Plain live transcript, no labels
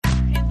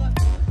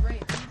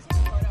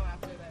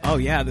Oh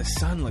yeah, the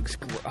sun looks.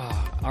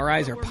 Our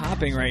eyes are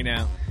popping right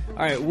now. All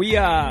right,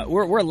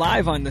 we're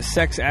live on the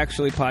Sex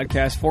Actually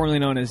podcast, formerly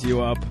known as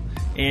You Up,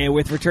 and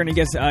with returning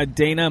guest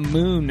Dana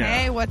Moon.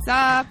 Hey, what's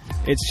up?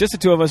 It's just the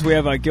two of us. We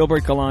have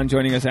Gilbert Galon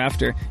joining us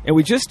after, and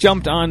we just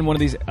jumped on one of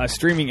these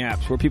streaming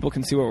apps where people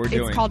can see what we're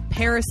doing. It's called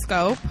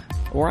Periscope.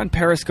 We're on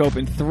Periscope,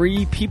 and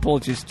 3 people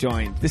just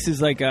joined. This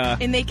is like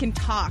and they can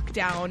talk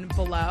down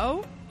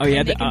below. Oh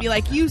yeah, and they can be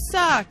like, "You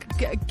suck,"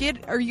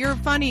 or "You're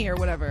funny," or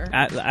whatever.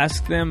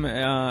 Ask them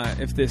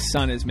if this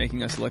sun is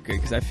making us look good,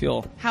 because I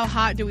feel. How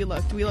hot do we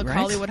look? Do we look right?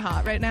 Hollywood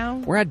hot right now?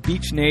 We're at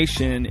Beach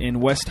Nation in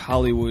West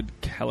Hollywood,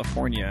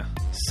 California.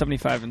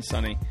 75 and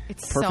sunny.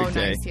 It's perfect so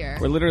day. nice here.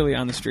 We're literally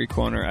on the street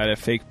corner at a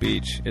fake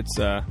beach. It's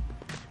We're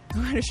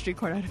on a street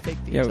corner at a fake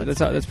beach. Yeah,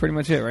 that's pretty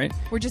much it, right?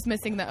 We're just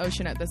missing the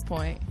ocean at this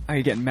point. Are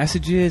you getting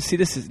messages? See,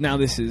 this is.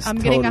 I'm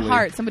getting a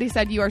heart. Somebody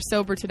said you are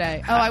sober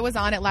today. Oh, I was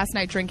on it last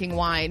night drinking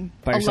wine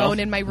by yourself? alone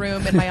in my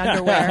room in my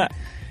underwear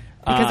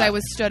because I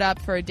was stood up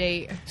for a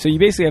date. So you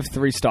basically have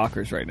 3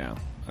 stalkers right now.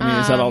 I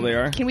mean, is that all they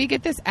are? Can we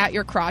get this at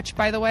your crotch?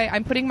 By the way,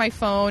 I'm putting my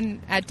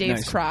phone at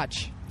Dave's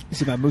crotch. You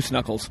see my moose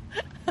knuckles.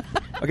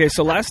 Okay,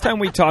 so last time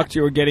we talked,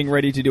 you were getting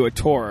ready to do a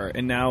tour,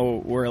 and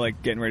now we're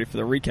like getting ready for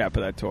the recap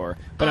of that tour.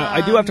 But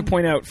I do have to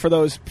point out for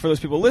those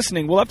people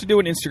listening, we'll have to do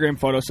an Instagram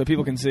photo so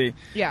people can see.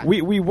 Yeah,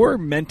 we were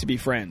meant to be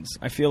friends.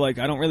 I feel like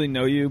I don't really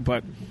know you,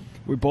 but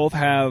we both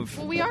have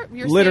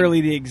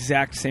literally the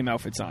exact same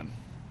outfits on.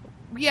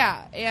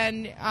 Yeah,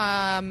 and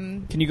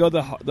can you go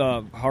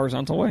the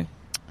horizontal way?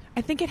 I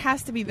think it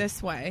has to be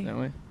this way. That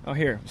way? Oh,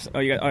 here. Oh,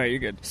 all right, you're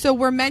good. So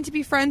we're meant to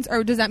be friends,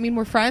 or does that mean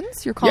we're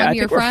friends? You're calling me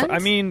your friends? I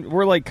mean,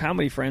 we're like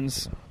comedy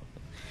friends.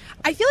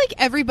 I feel like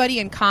everybody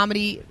in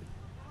comedy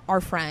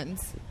are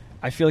friends.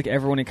 I feel like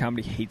everyone in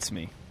comedy hates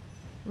me.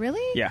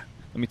 Really? Yeah.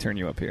 Let me turn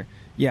you up here.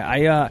 Yeah,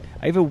 I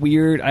have a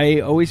weird...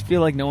 I always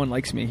feel like no one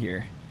likes me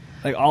here.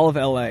 Like, all of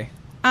L.A.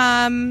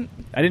 I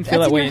didn't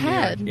feel that way in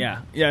New York.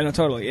 Yeah, no,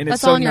 totally. And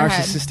it's so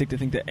narcissistic to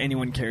think that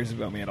anyone cares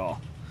about me at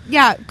all.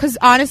 Yeah, because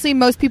honestly,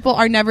 most people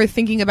are never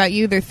thinking about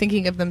you. They're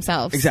thinking of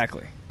themselves.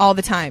 Exactly. All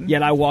the time.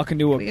 Yet I walk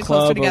into a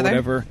club or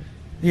whatever.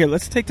 Here,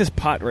 let's take this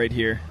pot right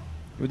here.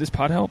 Would this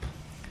pot help?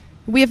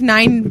 We have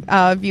 9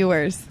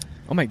 viewers.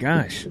 Oh, my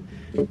gosh.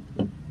 Does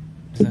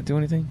that do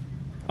anything?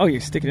 Oh, you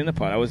stick it in the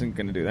pot. I wasn't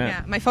going to do that.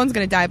 Yeah, my phone's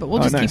going to die, but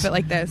we'll just keep it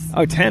like this.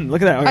 Oh, 10.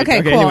 Look at that.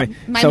 Okay, cool. Anyway.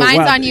 My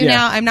mind's on you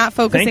now. I'm not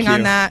focusing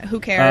on that. Who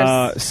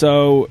cares?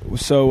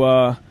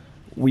 So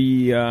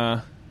we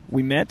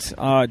met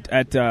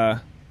at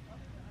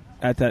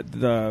that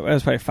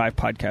was probably 5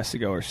 podcasts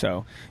ago or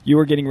so. You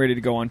were getting ready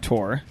to go on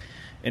tour,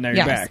 and now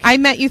you're back. I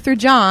met you through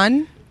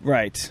John.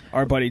 Right,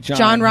 our buddy John.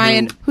 John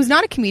Ryan, who's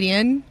not a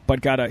comedian,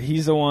 but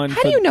he's the one.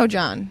 How do you know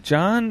John?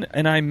 John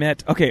and I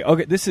met. Okay.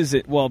 This is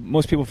it. Well,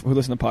 most people who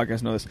listen to the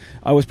podcast know this.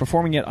 I was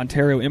performing at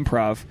Ontario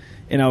Improv,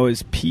 and I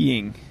was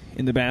peeing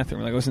in the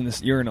bathroom. Like I was in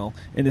this urinal,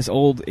 and this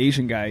old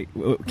Asian guy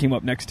came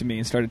up next to me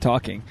and started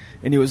talking,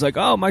 and he was like,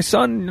 "Oh, my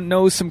son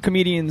knows some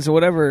comedians or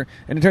whatever,"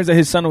 and it turns out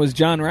his son was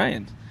John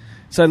Ryan.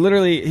 So I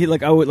literally,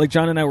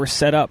 John and I were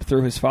set up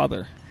through his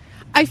father.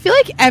 I feel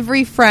like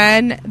every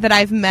friend that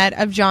I've met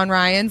of John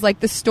Ryan's, like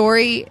the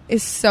story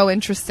is so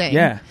interesting.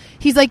 Yeah.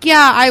 He's like,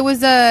 yeah, I was,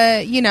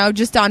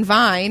 just on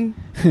Vine,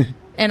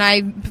 and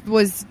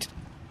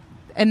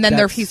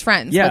he's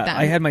friends with them.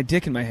 I had my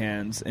dick in my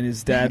hands, and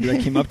his dad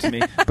came up to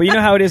me. But you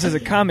know how it is as a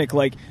comic,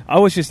 like, I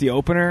was just the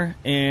opener,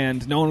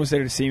 and no one was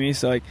there to see me,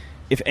 so like,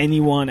 if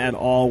anyone at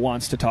all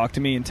wants to talk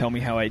to me and tell me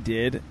how I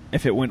did,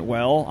 if it went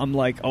well, I'm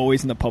like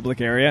always in the public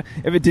area.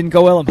 If it didn't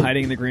go well, I'm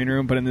hiding in the green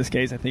room. But in this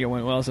case, I think it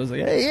went well. So I was like,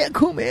 hey, yeah,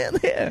 cool, man.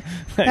 Yeah.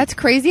 That's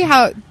crazy.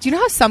 Do you know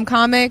how some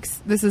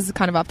comics, this is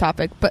kind of off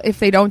topic, but if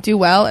they don't do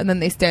well and then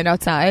they stand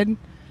outside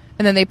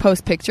and then they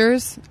post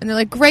pictures and they're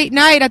like, great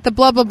night at the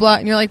blah, blah, blah.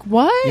 And you're like,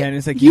 what? Yeah, and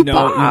it's like, you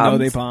know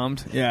they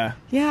bombed. Yeah.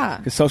 Yeah.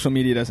 Because social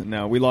media doesn't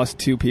know. We lost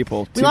 2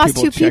 people. We lost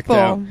 2 people.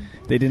 Out.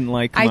 They didn't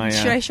like my...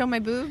 Should I show my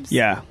boobs?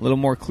 Yeah, a little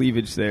more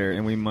cleavage there,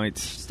 and we might...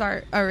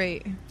 Start. All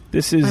right.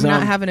 This is... I'm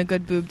not having a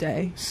good boob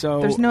day. So...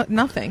 There's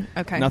nothing.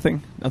 Okay.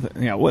 Nothing?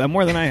 Yeah, well,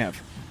 more than I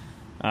have.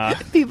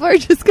 People are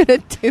just going to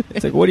do it.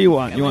 It's like, what do you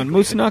want? You want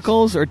moose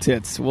knuckles or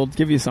tits? We'll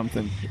give you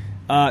something.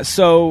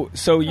 So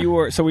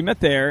we met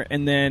there,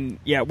 and then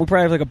we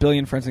probably have like a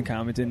billion friends in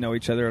common. Didn't know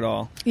each other at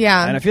all.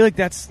 Yeah, and I feel like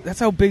that's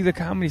how big the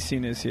comedy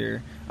scene is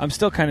here. I'm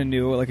still kind of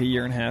new, like a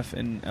year and a half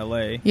in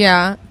LA.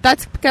 Yeah,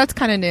 that's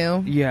kind of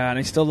new. Yeah, and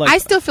I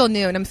still feel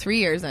new, and I'm 3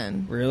 years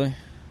in. Really?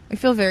 I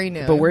feel very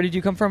new. But where did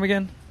you come from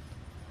again?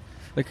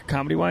 Like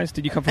comedy wise,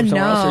 did you come from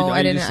somewhere else? No,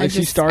 I didn't. I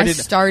started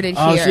here.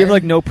 So you have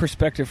like no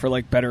perspective for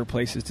like better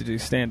places to do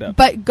stand up.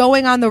 But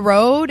going on the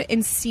road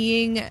and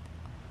seeing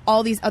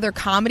all these other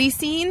comedy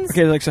scenes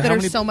that are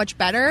so much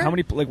better. How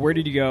many? Like, where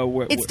did you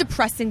go? It's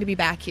depressing to be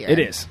back here. It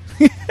is.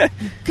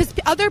 Because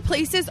other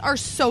places are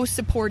so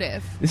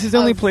supportive. This is the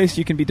only place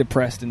you can be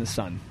depressed in the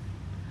sun.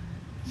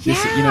 Yeah,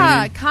 you know what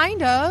I mean?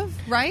 Kind of,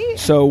 right?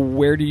 So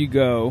where do you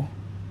go?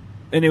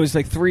 And it was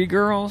like 3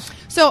 girls?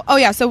 So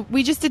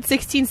we just did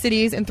 16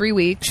 cities in 3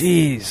 weeks.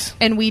 Jeez.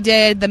 And we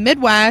did the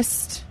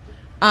Midwest,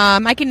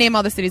 I can name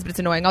all the cities, but it's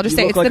annoying. I'll just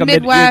say it's like the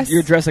Midwest.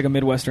 You're dressed like a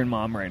Midwestern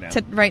mom right now.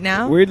 Right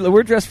now?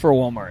 We're dressed for a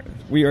Walmart.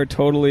 We are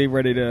totally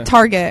ready to...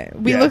 Target.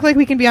 We look like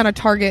we can be on a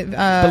Target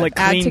but like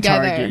ad clean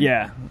together. Target,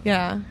 yeah.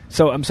 Yeah.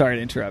 So, I'm sorry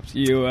to interrupt.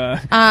 You,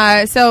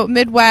 So,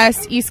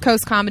 Midwest, East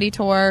Coast comedy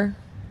tour.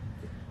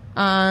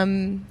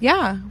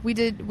 Yeah, we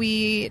did.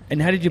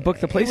 And how did you book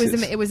the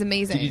places? It was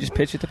amazing. Did you just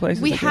pitch at the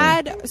places? We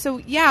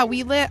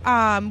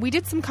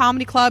did some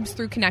comedy clubs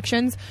through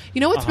connections.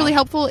 You know what's really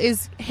helpful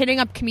is hitting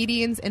up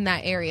comedians in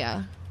that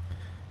area.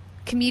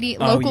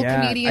 Local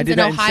comedians in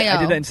Ohio. I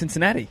did that in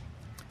Cincinnati.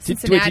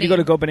 Did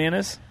you go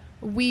Bananas?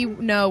 We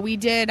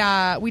did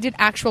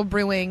actual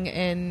brewing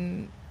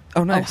in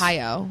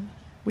Ohio.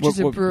 Which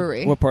is a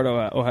brewery. What part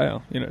of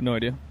Ohio? No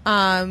idea.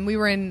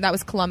 That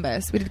was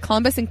Columbus. We did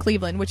Columbus and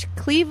Cleveland, which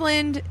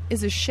Cleveland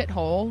is a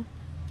shithole.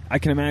 I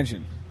can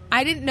imagine.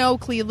 I didn't know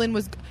Cleveland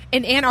was...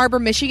 In Ann Arbor,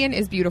 Michigan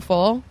is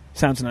beautiful.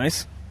 Sounds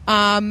nice.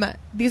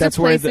 That's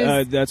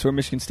places... That's where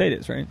Michigan State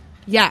is, right?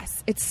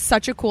 Yes. It's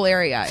such a cool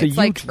area. So it's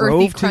like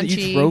earthy,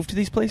 crunchy. You drove to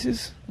these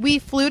places? We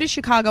flew to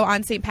Chicago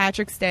on St.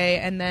 Patrick's Day,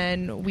 and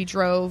then we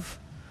drove...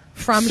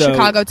 From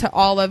Chicago to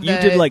all of the... You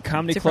did like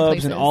comedy clubs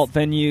places. and alt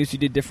venues. You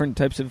did different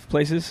types of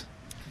places?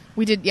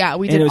 We did, yeah.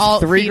 We and did it was all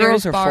 3 theaters,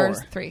 girls or bars,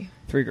 4? 3.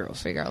 3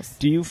 girls. 3 girls.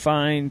 Do you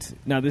find...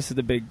 Now, this is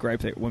the big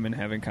gripe that women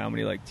have in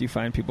comedy. Like, do you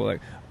find people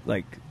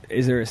like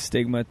is there a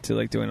stigma to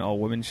like doing an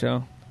all-women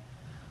show?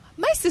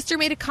 My sister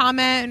made a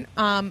comment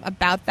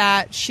about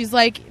that. She's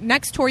like,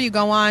 next tour you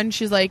go on,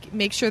 she's like,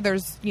 make sure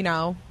there's,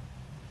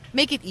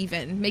 make it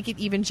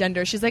even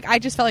gender. She's like, I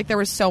just felt like there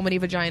were so many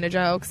vagina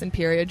jokes and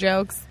period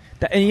jokes.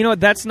 And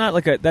that's not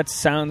like that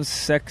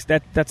sounds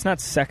that's not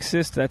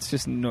sexist. That's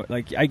just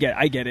I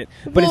get it.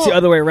 But it's the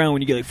other way around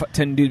when you get like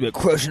 10 dudes like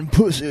crushing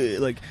pussy.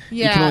 Like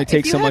you can only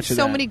take so much of that. If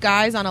you have so many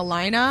guys on a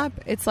lineup,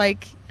 it's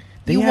like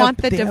you want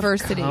the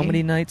diversity. Have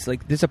comedy nights,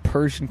 like there's a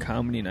Persian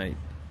comedy night.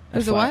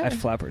 There's a what? At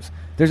Flappers.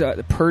 There's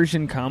a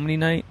Persian comedy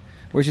night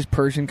where it's just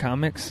Persian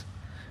comics.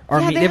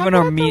 They have an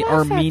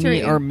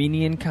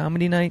Armenian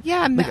comedy night.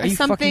 Yeah, like, are you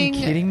fucking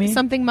kidding me?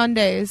 Something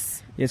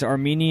Mondays. Yeah, it's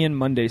Armenian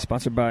Monday,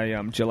 sponsored by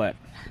Gillette.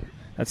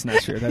 That's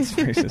not true. That's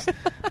racist.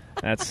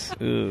 That's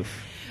oof.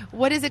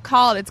 What is it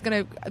called?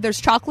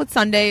 There's chocolate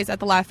Sundays at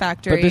the Laugh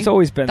Factory. But there's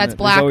always been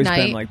Black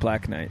Night. Been like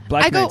Black Night.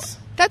 Nights.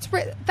 That's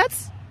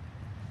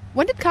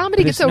when did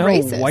comedy get so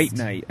racist? There's no White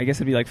Night. I guess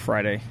it'd be like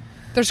Friday.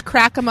 There's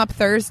Crack 'em Up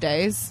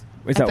Thursdays.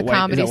 Is that white?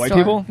 Comedy is that white store.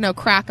 People? No,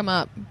 Crack 'em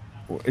Up.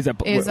 Is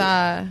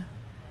that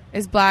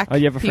is black? Oh,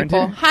 you have a friend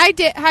people.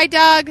 here? Hi,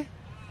 Doug.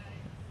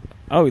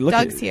 Oh, look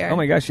Doug's here. Oh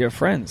my gosh, you have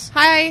friends.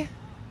 Hi.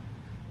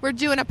 We're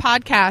doing a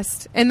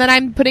podcast, and then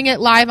I'm putting it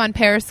live on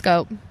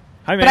Periscope.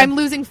 Hi, man. But I'm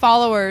losing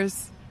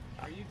followers.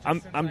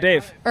 I'm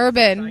Dave.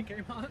 Urban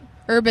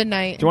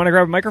Night. Do you want to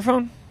grab a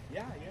microphone?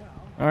 Yeah.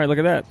 All right, look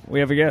at that. We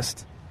have a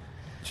guest.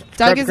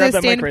 Doug is a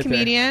stand-up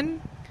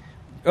comedian.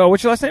 Oh,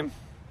 what's your last name?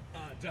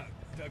 Doug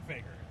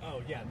Fager.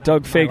 Oh, yeah.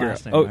 Doug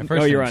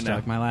Fager. You're on now.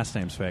 Doug. My last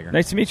name's Fager.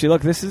 Nice to meet you.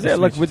 Look, this is it.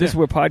 Look, we're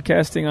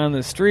podcasting on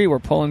the street. We're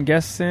pulling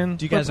guests in.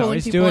 Do you guys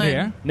always do it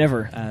here?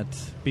 Never. At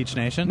Beach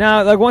Nation?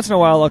 No, like once in a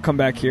while I'll come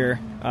back here,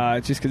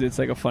 just because it's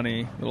like a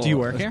funny little... Do you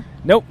work here?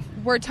 Nope.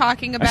 We're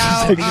talking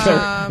about...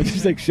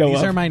 just like show These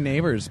up. are my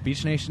neighbors.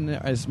 Beach Nation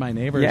is my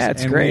neighbors. Yeah,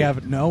 it's and great.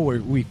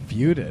 We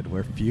feuded.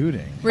 We're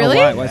feuding. Really?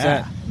 Oh, why is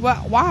that?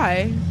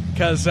 Why?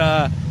 Because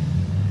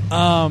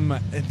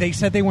they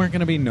said they weren't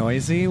going to be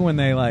noisy when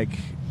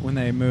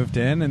they moved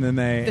in, and then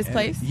this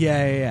place?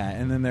 Yeah,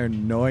 and then they're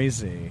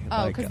noisy.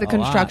 Oh, because the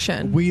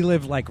construction. Lot. We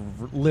live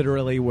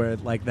literally where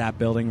that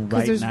building right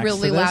next to this. Because there's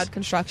really loud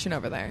construction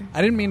over there.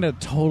 I didn't mean to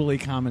totally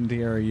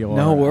commandeer your...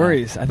 No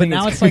worries. But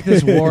now it's like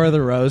this War of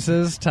the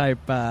Roses type...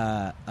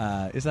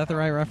 is that the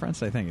right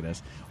reference? I think it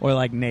is. Or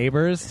like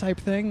Neighbors type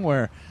thing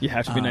where... You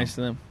have to be nice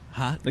to them.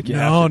 Huh? Like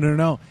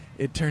No.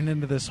 It turned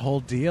into this whole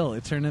deal.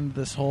 It turned into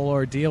this whole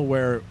ordeal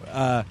where...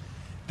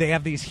 they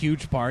have these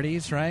huge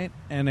parties, right?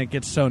 And it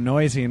gets so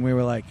noisy, and we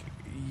were like,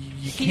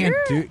 "You here?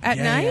 can't do at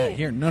night. Yeah,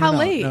 here, no, How no,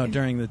 late? no,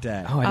 during the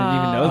day." Oh, I didn't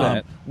even know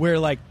that. We're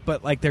like,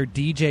 but like their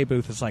DJ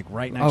booth is like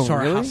right next to our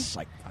really? house. Is,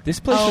 like this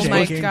place. Oh is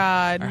my shaking.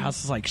 God! Our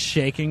house is like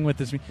shaking with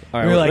this. All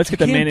right, we were like, let's get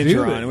the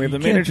manager on. We have the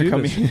manager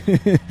coming.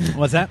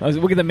 What's that?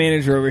 We'll get the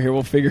manager over here.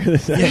 We'll figure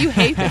this out. So you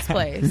hate this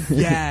place?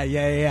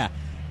 Yeah.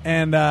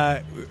 And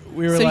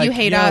we were so like, you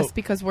hate us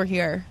because we're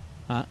here?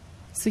 Huh?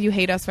 So you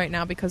hate us right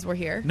now because we're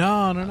here?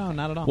 No,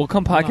 not at all. We'll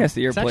come podcast at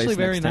your place. It's actually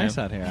very next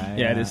nice time. out here.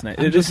 Yeah, it is nice.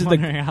 I'm just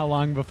wondering how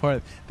long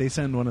before they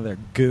send one of their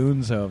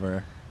goons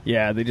over.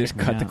 Yeah, they just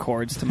cut the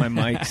cords to my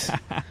mics.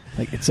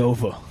 Like, it's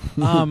over.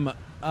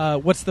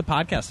 What's the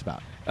podcast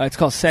about? It's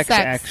called Sex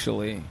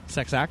Actually.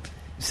 Sex Act?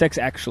 Sex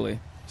Actually.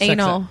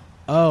 Anal.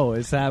 Oh,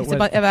 is that it's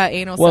about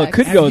anal well, sex.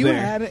 Well, it could go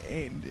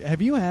there.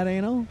 Have you had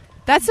anal?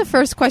 That's the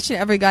first question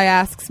every guy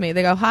asks me.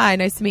 They go, "Hi,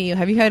 nice to meet you.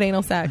 Have you had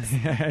anal sex?"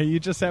 Yeah, you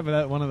just have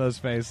one of those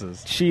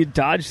faces. She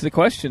dodged the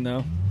question,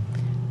 though.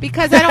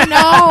 Because I don't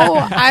know.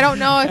 I don't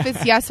know if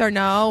it's yes or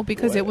no.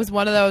 Because it was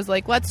one of those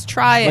like, let's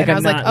try it. Like and I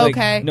was like,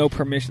 okay. No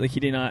permission. Like he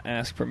did not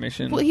ask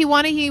permission. Well,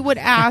 he would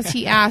ask.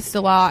 He asked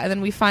a lot, and then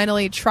we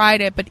finally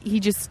tried it. But he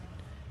just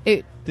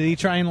It Did he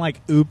try and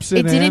like oops it?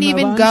 it didn't in a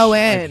even bunch? go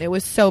in. Like, It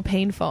was so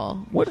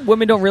painful. What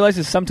women don't realize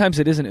is sometimes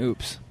it isn't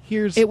oops.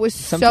 It was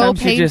so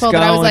Sometimes you just painful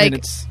that I was go like, and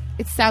it's-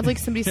 it sounds like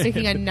somebody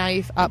sticking a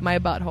knife up my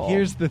butthole.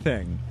 Here's the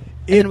thing.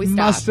 And It then we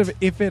must stopped. have,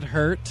 if it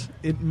hurt,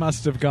 it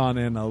must have gone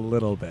in a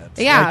little bit.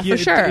 Yeah, Like, for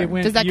sure.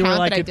 Does that you were count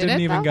like, that I it did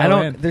didn't it, even though? go I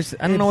don't. in.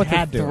 I don't know what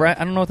had to. I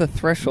don't know what the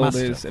threshold Must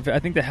is. have. If I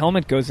think the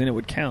helmet goes in, it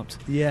would count.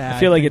 Yeah, I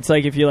feel like it's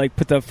like if you like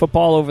put the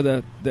football over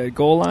the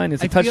goal line,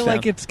 it's a I touchdown. feel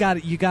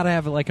like you got to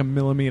have like a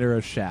millimeter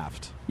of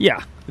shaft.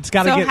 yeah, It's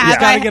got to So get. have It's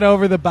got to I- get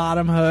over the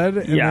bottom hood.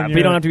 And yeah. then But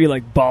you don't have to be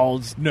like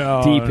balls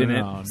no, deep in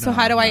no, it. So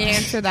how do I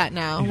answer that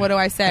now? What do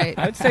I say?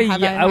 I would say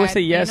Have I would had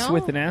say yes anal?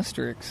 with an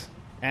asterisk.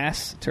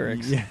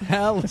 Asterisk.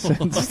 Yeah.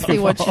 See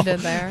what you did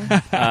there.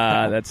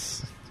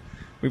 That's.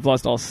 We've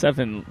lost all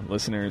 7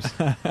 listeners.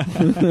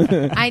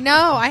 I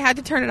know. I had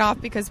to turn it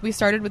off because we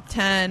started with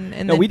 10,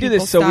 and No, then we do people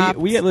this. So stopped.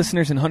 we get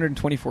listeners in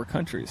 124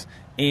 countries,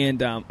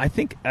 and I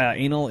think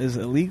anal is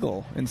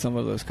illegal in some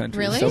of those countries.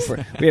 Really? So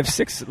we have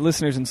 6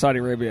 listeners in Saudi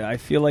Arabia. I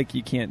feel like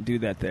you can't do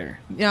that there.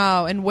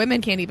 No, and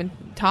women can't even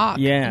talk.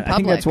 Yeah, in I think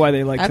public, that's why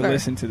they like ever. to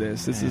listen to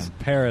this. This is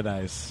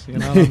paradise. You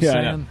know what I'm Yeah, I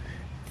know. saying?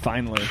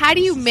 finally. How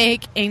do you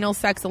make anal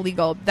sex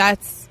illegal?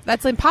 That's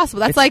impossible.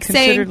 That's It's like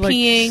saying considered, like,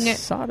 peeing.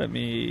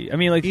 sodomy. I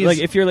mean, like Is-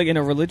 if you're like in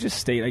a religious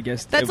state, I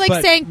guess. That's it- like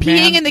But saying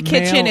peeing in the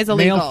kitchen is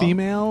illegal. Male,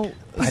 female.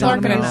 I People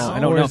aren't don't gonna know. know. I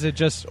don't or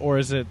know.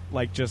 is it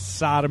like just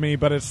sodomy?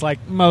 But it's like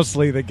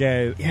mostly the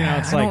gay. Yeah, you know,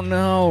 it's I like don't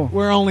know.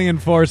 we're only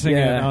enforcing it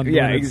Yeah, on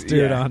yeah, dudes, ex-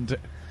 dude. yeah. On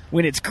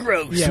When it's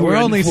gross, yeah, we're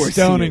only enforcing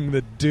stoning it.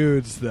 the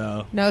dudes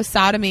though. No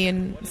sodomy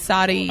in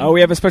Saudi. Oh,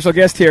 we have a special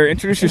guest here.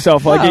 Introduce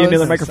yourself. I'll give you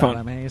Gross. the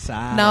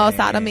microphone. No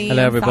sodomy.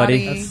 Hello, in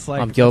everybody. Saudi. That's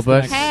like I'm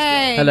Gilbert.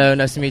 Hey. Hello,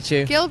 nice to meet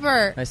you.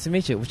 Gilbert. Nice to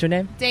meet you. What's your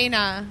name?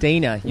 Dana.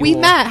 Dana. We You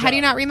all- met. How do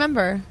you not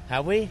remember?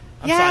 Have we?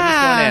 I'm Yeah. sorry, I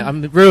missed your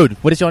name. I'm rude.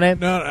 What is your name?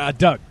 No,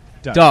 Doug.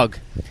 Doug.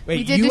 Wait,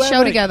 We did you the have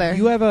show a- together.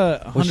 You have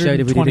a What show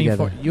did we do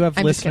 124. together? You have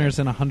I'm just listeners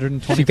in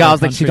 124 She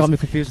got countries. me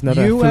confused.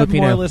 Another You have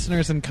Filipino. more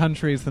listeners in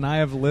countries than I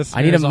have listeners.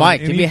 I need a on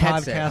mic. Give any me a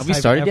headset. podcast Have we I've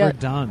started ever yet?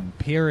 done.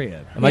 Period.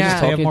 Am I Yeah. just I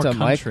have talking more to a mic?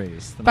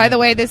 countries. than By I the have.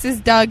 way, this is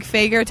Doug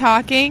Fager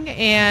talking,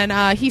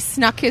 and he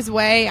snuck his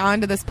way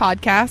onto this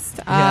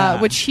podcast,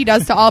 Yeah. which he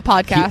does to all He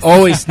podcasts.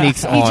 always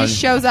sneaks He on. just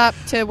shows up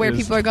to where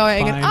Just people are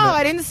going, and, find oh, it.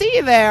 I didn't see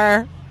you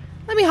there.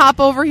 Let me hop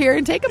over here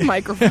and take a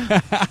microphone.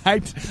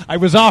 I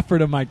was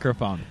offered a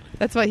microphone,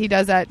 That's what he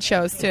does at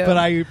shows, too. but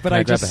I I just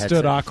grab a stood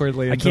headset?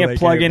 awkwardly. I until can't they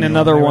plug gave in me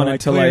another They were one like,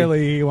 until I-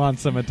 clearly he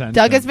wants some attention.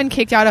 Doug has been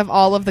kicked out of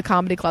all of the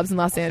comedy clubs in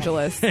Los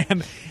Angeles.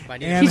 and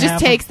He just half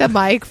takes the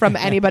mic from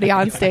anybody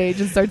on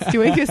stage and starts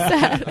doing his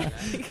set.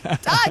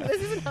 Doug,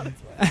 this isn't how this works.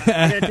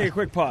 I'm going to take a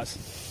quick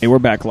pause. Hey, we're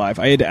back live.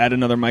 I had to add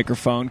another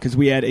microphone because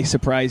we had a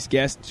surprise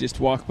guest just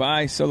walk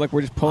by. So, like,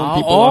 we're just pulling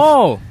people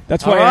off.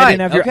 That's why all I right,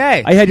 didn't have your.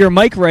 okay. I had your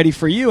mic ready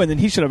for you, and then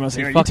he should have. I was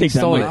like, You "You fucking take that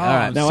stole mic." it. All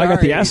right. Now I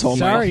got the Sorry. asshole mic.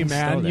 Sorry, Stole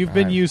man. it. You've All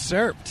been right.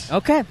 usurped.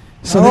 Okay.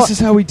 So this is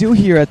how we do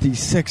here at the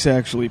Sex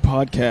Actually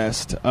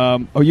podcast.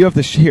 Oh, you have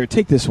the here.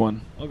 Take this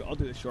one. I'll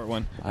do the short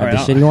one. The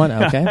shitty one?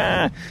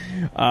 Okay.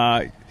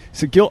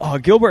 So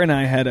Gilbert and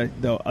I had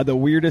the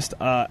weirdest.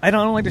 I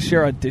don't like to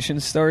share audition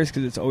stories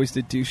because it's always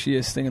the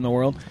douchiest thing in the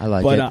world. I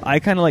like but, it. I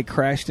kind of like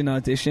crashed an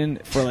audition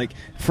for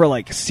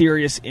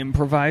serious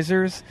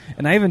improvisers,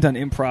 and I haven't done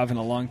improv in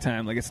a long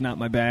time. Like, it's not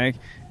my bag,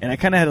 and I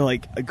kind of had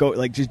to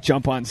go just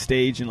jump on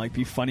stage and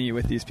be funny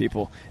with these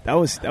people. That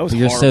was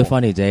You're so horrible.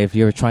 funny, Dave.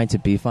 You were trying to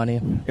be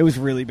funny. It was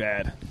really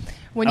bad.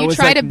 When I you was,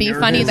 try like, to be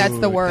funny, nervous. that's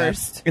the Ooh,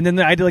 worst. And then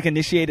I had to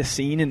initiate a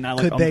scene, and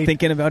I'm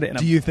thinking about it. And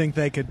Do you think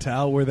they could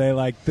tell? Were they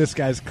like, this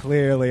guy's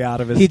clearly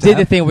out of his He depth? did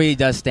the thing where he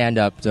does stand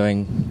up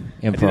during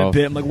I did a improv.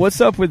 bit. I'm like, what's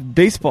up with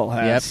baseball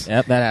hats?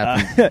 Yep, that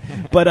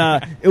happened. But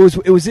it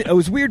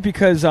was weird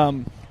because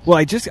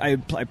I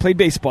played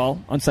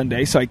baseball on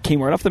Sunday, so I came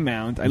right off the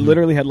mound. I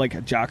literally had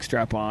a jock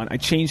strap on. I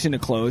changed into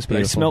clothes, but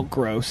Beautiful. I smelled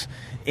gross,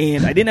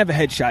 and I didn't have a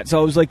headshot. So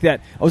I was like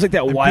that.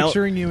 I'm wild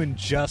picturing you in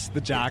just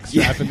the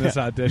jockstrap in this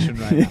audition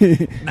right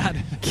now. Not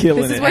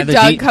killing This is it. where And the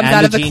Doug jean- comes and out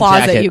the of the jean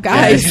closet, jacket. you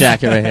Yeah, guys. his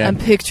jacket right here. I'm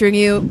picturing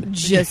you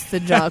just the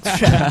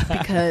jockstrap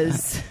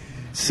because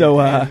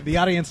So the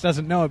audience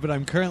doesn't know it, but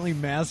I'm currently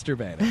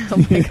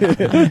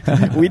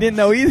masturbating. we didn't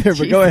know either.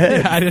 But go Jesus.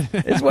 ahead. I didn't-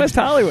 It's West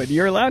Hollywood.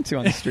 You're allowed to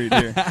on the street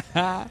here.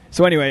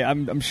 So anyway,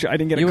 I'm sure I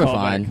didn't get You a were call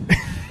fine. back.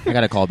 I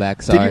got a call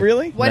back. Sorry. Did you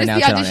really? what is the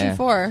Announce it on audition air.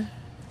 for?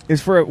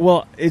 It's for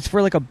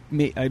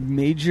a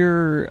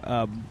major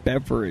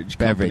beverage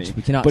company. Beverage.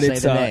 We cannot but say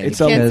it's the name. it's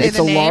You can't a say it's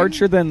the a name?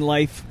 larger than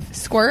life.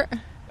 Squirt?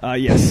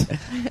 Yes,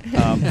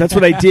 that's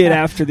what I did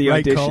after the Right,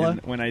 audition Cola?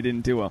 when I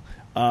didn't do well.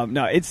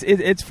 No, it's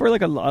for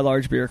a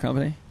large beer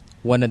company.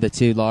 One of the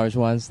two large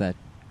ones that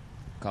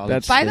college.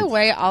 That's- By the kids-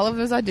 way, all of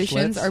those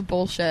auditions Schlitz? are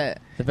bullshit.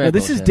 They're very No,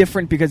 this is bullshit.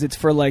 different because it's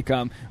for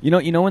you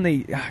know when they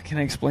can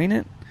I explain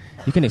it?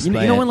 You can You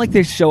explain. know it. when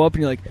they show up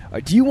and you're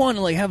like, do you want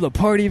to have the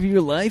party of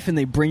your life? And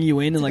they bring you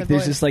in and It's a good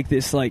there's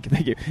voice.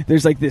 thank you.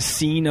 There's this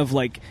scene of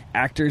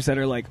actors that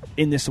are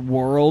in this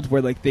world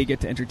where they get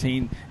to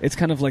entertain. It's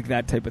kind of like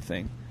that type of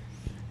thing.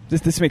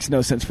 This makes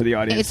no sense for the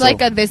audience. It's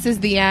like a "This is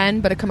the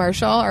end," but a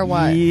commercial, or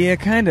what? Yeah,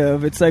 kind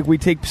of. It's like we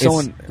take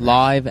someone It's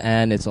live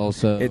and it's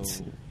also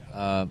It's-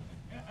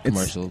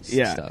 commercials.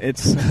 Yeah, stuff.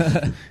 it's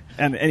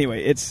and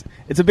anyway, it's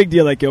a big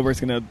deal that Gilbert's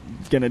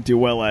gonna do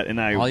well at, and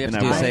I All you have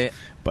and to I do is won't. say,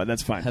 But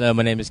that's fine. "Hello,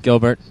 my name is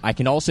Gilbert. I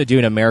can also do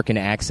an American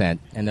accent,"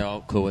 and they're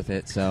all cool with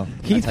it. So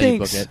He that's how you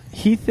book thinks it.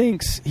 he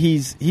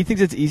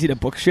thinks it's easy to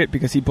book shit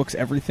because he books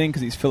everything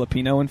because he's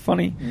Filipino and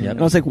funny. Yep. And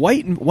I was like,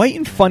 white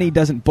and funny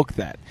doesn't book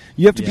that.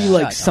 You have to be Yeah.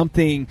 like Shut up.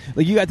 something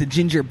like you got the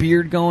ginger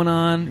beard going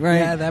on, right?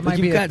 Yeah, that might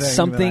like be you've a got thing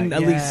something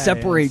that that at least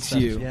separates stuff.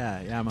 you.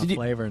 Yeah, I'm a Did you-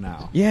 flavor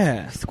now.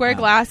 Yeah. Square Wow.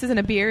 glasses and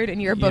a beard,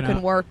 and you're You booking know-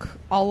 work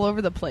all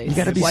over the place. You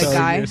gotta be white so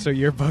guy. So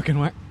you're booking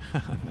what?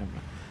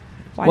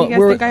 Why do you guys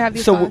we're- think I have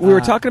these so thoughts? we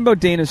were talking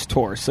about Dana's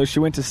tour. So she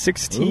went to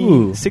 16.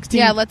 Ooh. 16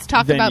 Yeah, let's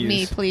talk about venues.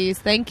 me, please.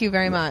 Thank you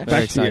very much. Back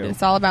to excited. you.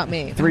 It's all about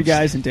me. 3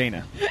 guys and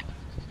Dana.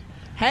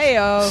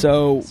 Hey-o.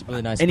 So It's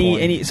really nice.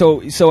 any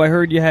so I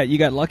heard you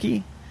got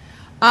lucky.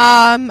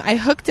 I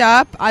hooked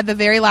up the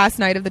very last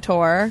night of the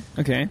tour.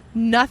 Okay.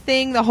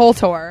 Nothing the whole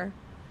tour.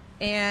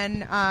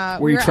 And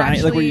Were you trying?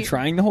 actually, Were you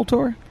trying the whole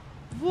tour?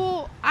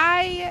 Well,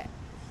 I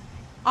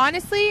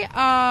honestly,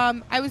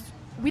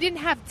 we didn't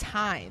have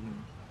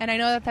time, and I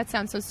know that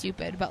sounds so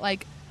stupid, but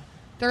like,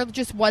 there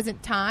just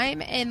wasn't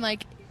time, and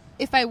like,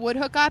 if I would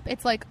hook up,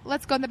 it's like,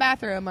 let's go in the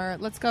bathroom or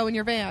let's go in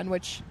your van,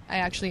 which I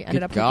actually ended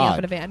Good up hooking up God.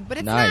 in a van, but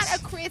it's Nice.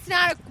 it's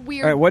not a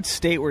weird. All right. What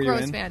state were you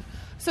gross in? van.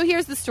 So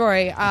here's the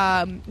story.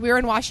 We were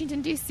in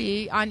Washington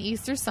D.C. on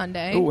Easter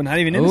Sunday. Oh, not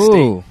even in the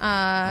Ooh. state.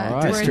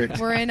 right. District.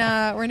 We're in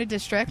a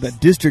district, The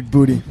district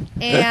booty.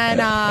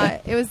 and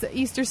it was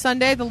Easter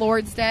Sunday, the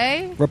Lord's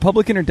Day.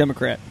 Republican or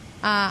Democrat?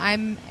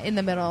 I'm in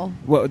the middle.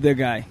 What the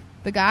guy?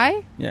 The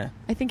guy, Yeah.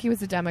 I think he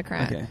was a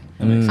Democrat.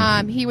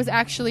 Okay. He was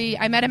actually.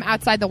 I met him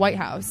outside the White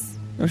House.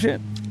 Oh shit.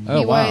 Oh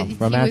he wow, was,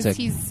 romantic.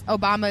 He's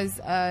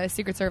Obama's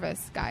Secret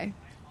Service guy.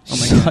 Oh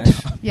my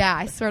gosh. Yeah,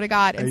 I swear to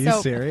God. And Are you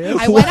so serious?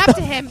 I went up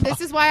to him.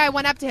 This is why I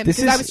went up to him, This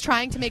because I is- was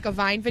trying to make a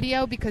Vine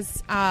video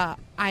because I'm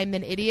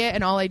an idiot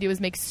and all I do is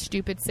make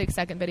stupid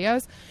 6-second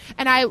videos.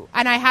 And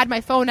I had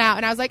my phone out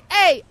and I was like,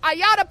 "Hey, are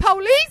y'all the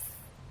police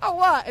or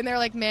what?" And they're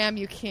like, "Ma'am,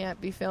 you can't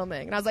be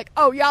filming." And I was like,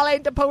 "Oh, y'all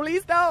ain't the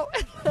police though."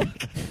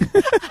 Like,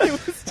 I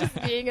was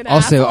just being an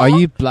Also, asshole. are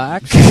you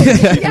black?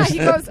 Yeah, he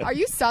goes, "Are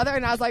you Southern?"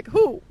 And I was like,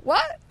 "Who?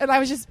 What?" And I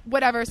was just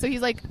whatever. So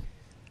he's like,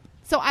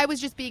 so I was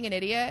just being an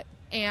idiot.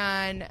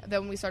 And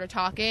then we started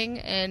talking,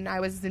 and I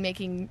was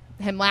making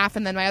him laugh.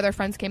 And then my other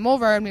friends came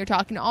over, and we were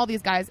talking to all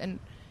these guys. And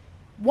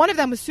one of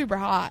them was super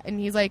hot, and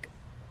he's like,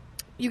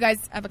 "You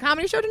guys have a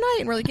comedy show tonight?"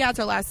 And we're like, "Yeah, it's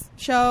our last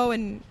show."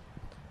 And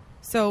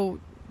so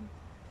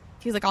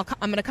he's like, I'm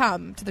going to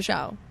come to the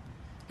show.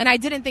 And I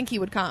didn't think he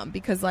would come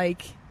because,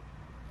 like,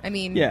 I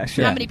mean, Yeah,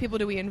 sure. how many people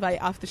do we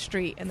invite off the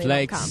street and they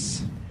don't come?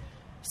 Flakes.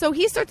 So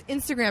he starts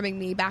Instagramming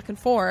me back and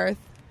forth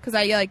because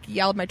I like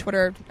yelled my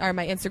Twitter or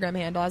my Instagram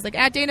handle. I was like,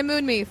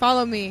 @DanaMoonMe,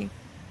 follow me.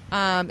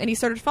 And he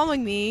started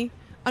following me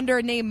under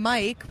a name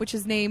Mike, which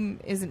his name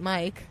isn't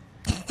Mike.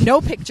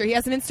 No picture. He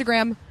has an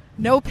Instagram.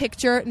 No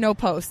picture. No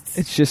posts.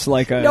 It's just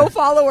like a. no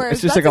followers.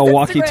 It's just That's like a his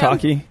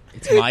walkie-talkie.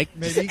 It's Mike.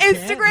 Maybe you can.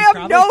 You Instagram.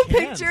 probably No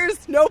can.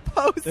 pictures. No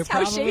posts. They're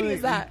How probably- shady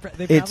is that?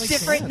 they It's- probably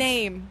Different can.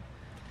 name.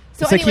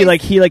 So It's like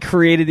anyways, he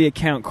created the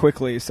account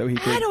quickly so he I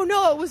could. don't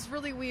know. It was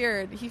really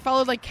weird. He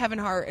followed like Kevin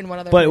Hart and one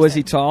other. But was person.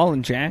 he tall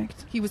and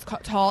jacked? He was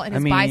tall and I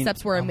his mean,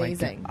 biceps were oh my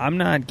amazing. God. I'm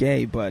not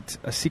gay, but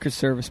a Secret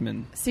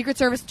Serviceman. Secret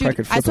Service Probably dude.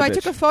 could flip So a I bitch.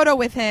 took a photo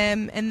with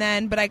him, and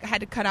then but I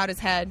had to cut out his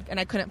head, and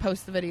I couldn't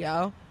post the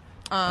video.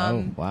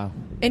 Oh wow.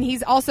 And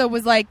he's also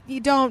was like, "You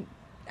don't,"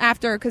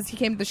 after because he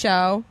came to the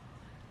show,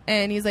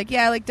 and he's like,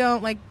 "Yeah, like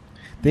don't like."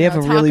 They have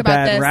a talk really about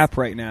bad this. rap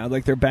right now.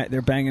 Like they're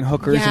banging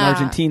hookers in Yeah.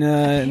 Argentina,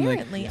 and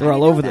Apparently. like they're I all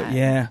didn't over know the. that.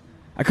 Yeah,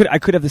 I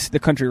could have the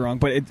country wrong,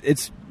 but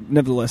it's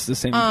nevertheless the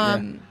same.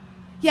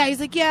 Yeah,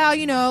 he's like, "Yeah,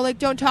 you know, like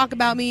don't talk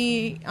about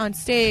me on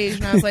stage,"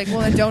 and I was like,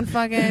 "Well, then don't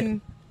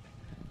fucking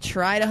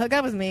try to hook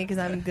up with me because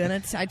I'm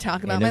gonna I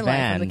talk about In my a life.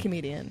 I'm van. a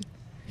comedian."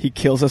 He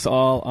kills us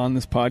all on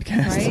this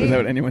podcast Right?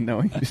 without anyone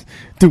knowing. Just,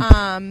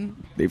 doop,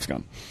 Dave's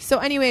gone. So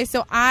anyway,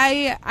 so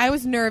I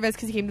was nervous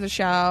because he came to the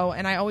show,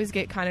 and I always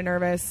get kind of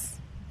nervous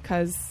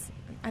because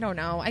I don't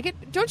know.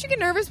 Don't you get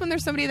nervous when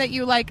there's somebody that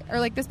you like, or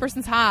like this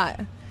person's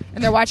hot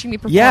and they're watching me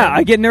perform? Yeah,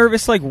 I get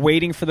nervous like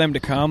waiting for them to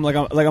come. Like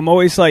I'm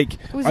always like,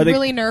 It was are they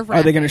really nerve-wracking.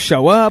 Are they going to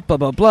show up? Blah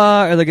blah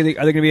blah. Are they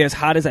going to be as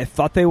hot as I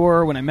thought they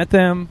were when I met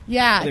them?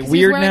 Yeah, Are they because he's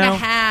weird wearing now? a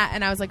hat,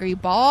 and I was like, "Are you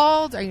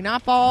bald? Are you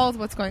not bald?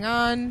 What's going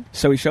on?"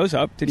 So he shows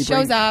up. Did he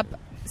Shows bring, up,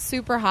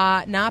 super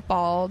hot, not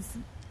bald.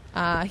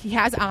 He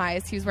has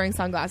eyes. He was wearing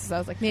sunglasses. I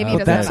was like, maybe he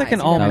Well, doesn't that's have like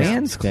an eyes. all That was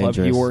man's club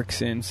he dangerous.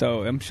 works in.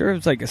 So I'm sure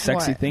it's like a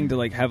sexy What? thing to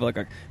like have like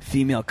a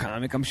female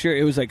comic. I'm sure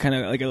it was like kind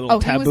of like a little Oh,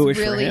 he taboo-ish was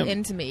really for him.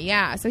 into me.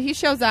 Yeah. So he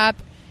shows up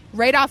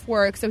right off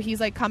work. So he's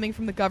like coming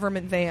from the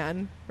government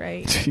van,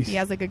 right? Jeez. He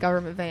has like a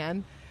government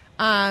van.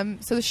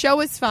 So the show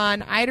was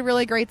fun. I had a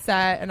really great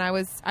set, and I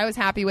was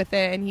happy with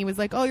it. And he was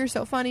like, "Oh, you're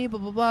so funny," blah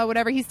blah blah,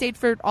 whatever. He stayed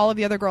for all of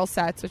the other girls'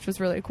 sets, which was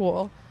really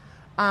cool.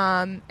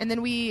 And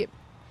then we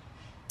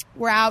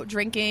we're out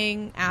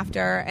drinking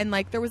after, and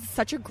like there was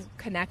such a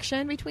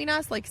connection between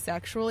us, like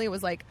sexually. It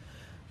was like,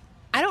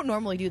 I don't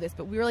normally do this,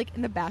 but we were like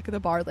in the back of the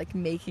bar, like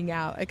making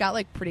out. It got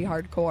like pretty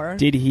hardcore.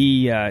 Did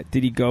he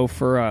go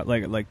for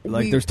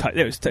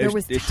there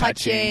was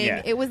touching?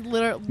 Yeah. It was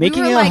literally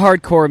making we out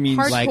like, hardcore means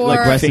like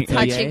aggressive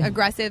touching, PA?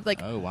 aggressive,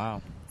 like Oh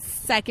wow.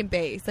 second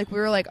base. Like we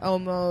were like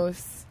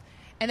almost.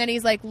 And then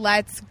he's like,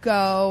 let's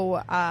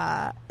go.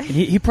 And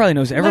he probably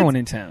knows everyone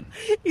in town.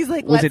 He's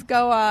like, Was let's it-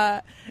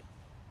 go.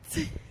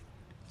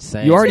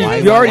 You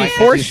already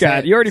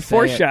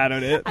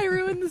foreshadowed it. I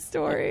ruined the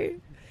story.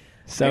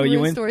 So I you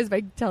ruined went. stories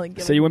by telling.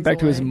 So you went back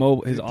to his Did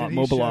mobile he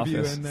office. shove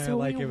you in there So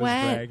like we it was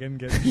went. dragon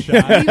getting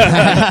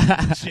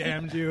shot?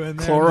 Jammed you in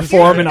there.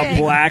 Chloroform and a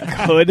black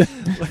hood.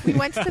 We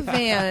went to the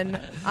van.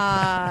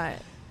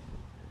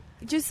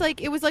 Just like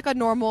it was like a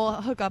normal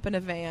hookup in a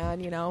van,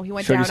 you know. He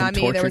went Showed you down some on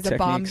me. There torture was a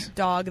bomb techniques.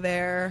 dog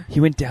there.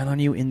 He went down on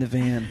you in the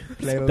van.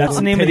 Play a That's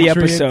the little name of the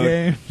Patriot episode.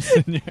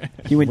 games.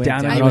 He went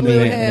down I on blew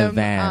me in a him.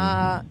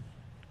 van.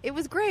 It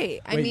was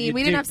great. I Wait, mean, you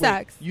we didn't have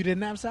sex. You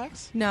didn't have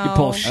sex? No. You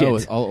bullshit. Oh, it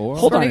was all oral.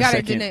 Hold Swear on to a God, I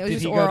second. didn't. It was Did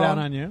just he oral. go down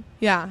on you?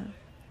 Yeah.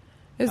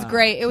 It was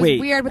great. It was Wait.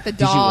 weird with the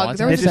Did you dog. want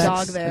There to was a have dog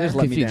sex? there. Just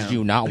let me Confused. down. Did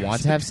you not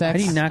want to have How sex?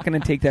 are you not going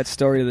to take that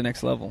story to the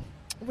next level?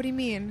 What do you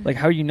mean? Like,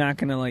 how are you not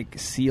going to like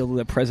seal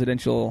the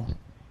presidential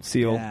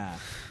seal Yeah.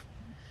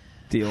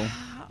 deal?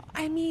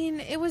 I mean,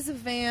 it was a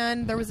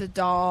van. There was a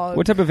dog.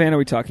 What type of van are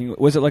we talking?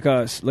 Was it like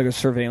a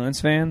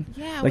surveillance van?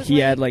 Yeah. it Like was he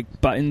had like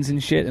buttons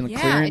and shit and yeah,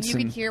 clearance and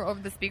you could hear over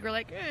the speaker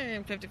like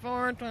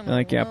 54.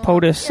 like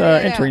POTUS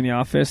entering the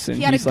office and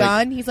He had a he's like,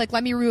 gun. He's like,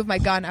 let me remove my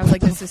gun. I was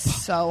like, this is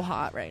so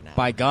hot right now.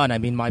 By gun, I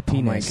mean my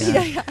penis. God.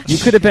 Yeah, yeah. you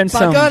could have been My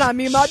some. gun, I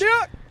mean my dick.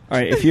 All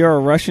right, if you're a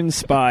Russian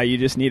spy, you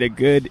just need a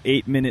good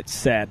 8-minute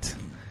set.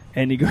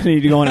 And you're going to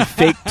need to go on a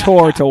fake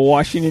tour to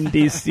Washington,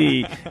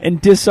 D.C.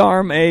 and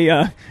disarm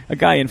a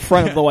guy in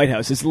front of the White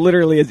House. It's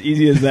literally as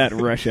easy as that,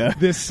 Russia.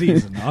 This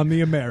season on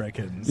The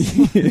Americans.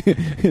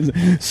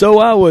 So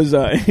I was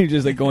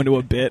just like going to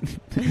a bit.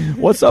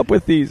 What's up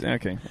with these?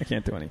 Okay, I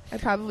can't do any. I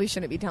probably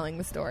shouldn't be telling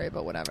the story,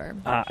 but whatever.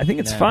 I think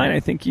it's No. fine. I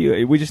think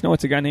we just know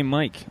it's a guy named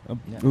Mike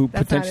who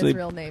That's not potentially his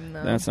real name,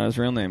 though. that's not his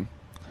real name.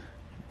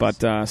 But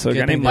so a Good guy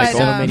thing named there's Michael.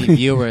 so But, many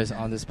viewers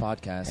on this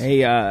podcast.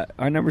 Hey,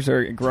 our numbers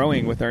are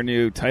growing with our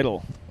new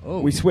title. Oh.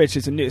 We switched.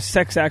 It's a new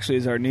sex. Actually,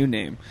 is our new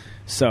name.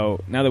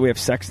 So now that we have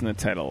sex in the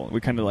title,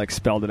 we kind of like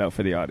spelled it out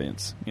for the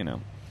audience, you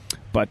know.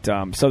 But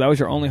so that was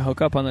your only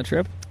hookup on the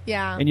trip,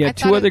 Yeah. and you I had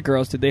thought two other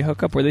girls. Did they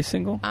hook up? Were they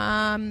single?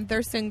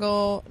 They're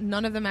single.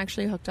 None of them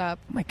actually hooked up.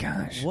 Oh my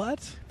gosh!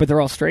 What? But they're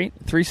all straight.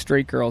 3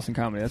 straight girls in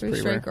comedy. That's Three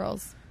pretty straight rare.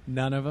 girls.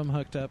 None of them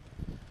hooked up?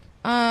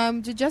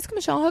 Did Jessica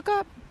Michelle hook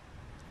up?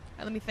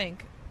 Let me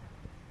think.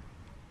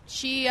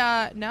 She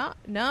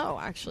no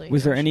actually.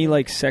 Was there No, she any didn't.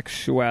 like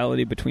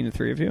sexuality between the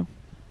three of you?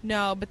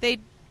 No, but they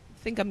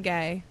think I'm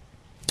gay.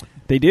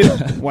 They do.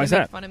 Why is They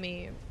make that? fun of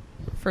me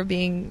for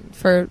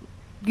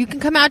you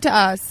can come out to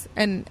us,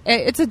 and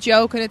it's a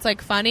joke and it's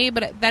like funny,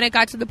 but then it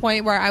got to the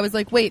point where I was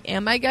like, wait,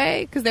 am I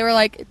gay? Because they were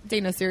like,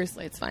 Dana,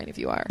 seriously, it's fine if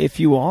you are. If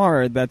you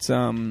are, that's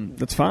fine.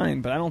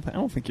 But I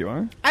don't think you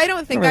are. I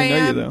don't think I I don't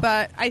really know am, you, though.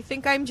 but I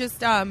think I'm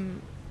just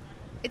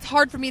it's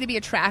hard for me to be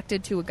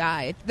attracted to a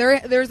guy.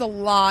 There's a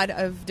lot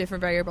of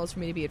different variables for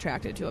me to be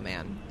attracted to a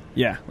man.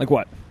 Yeah. Like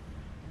what?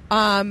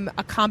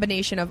 A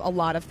combination of a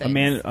lot of things.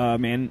 A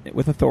man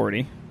with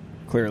authority,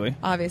 clearly.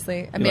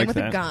 Obviously, a You man like with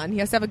that? a gun. He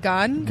has to have a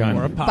gun. Gun.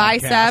 Or a podcast.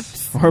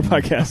 Biceps. Or a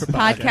podcast.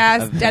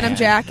 Podcast. A Denim van.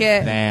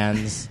 jacket.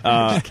 Vans.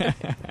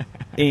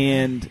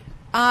 And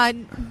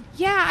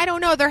Yeah, I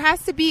don't know. There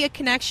has to be a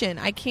connection.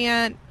 I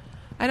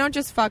don't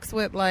just fucks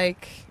with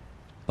like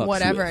Fucks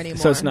whatever with. anymore.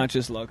 so it's not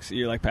just looks.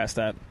 You're like past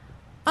that.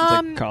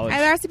 like college.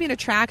 there has to be an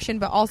attraction,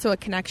 but also a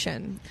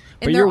connection.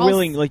 But And you're they're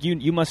willing, also- like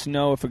you must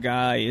know if a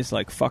guy is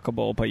like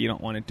fuckable, but you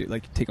don't want to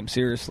take him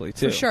seriously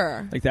too. For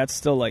sure. Like that's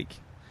still like,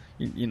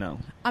 you know,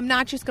 I'm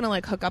not just gonna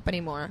like hook up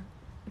anymore.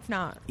 It's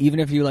not. even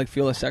if you like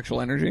feel a sexual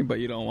energy, but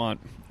you don't want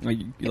like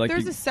you, If like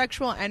there's you- a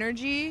sexual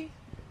energy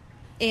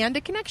and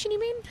a connection, you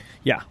mean?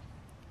 yeah.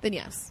 Then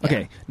yes.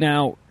 Okay.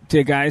 Now,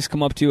 do guys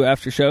come up to you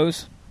after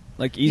shows?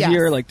 Like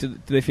easier? Yes. Like do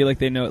they feel like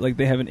they know, like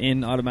they have an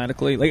in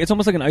automatically? Like it's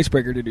almost like an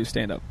icebreaker to do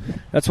stand up.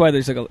 That's why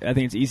there's like I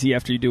think it's easy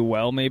after you do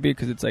well, maybe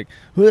because it's like,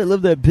 oh, I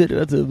love that bit.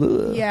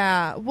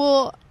 Yeah.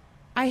 Well,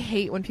 I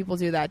hate when people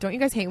do that. Don't you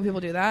guys hate when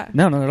people do that?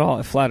 No, not at all.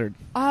 I'm flattered.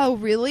 Oh,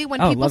 really?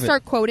 When Oh, people love it.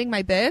 start quoting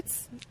my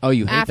bits Oh,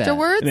 you hate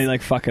afterwards? And they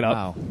like fuck it that?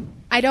 up. Wow.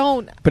 I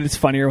don't. But it's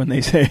funnier when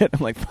they say it.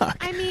 I'm like, fuck.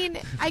 I mean,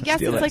 I guess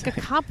Steal it's that. like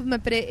a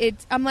compliment, but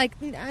I'm like,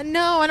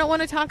 no, I don't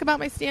want to talk about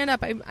my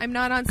stand-up. I'm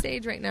not on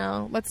stage right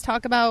now. Let's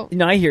talk about.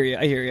 No, I hear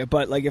you.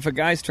 But like, if a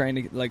guy's trying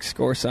to like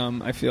score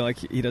some, I feel like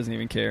he doesn't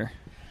even care.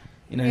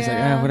 You know, he's like,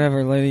 Yeah.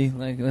 whatever, lady.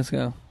 Like, let's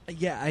go.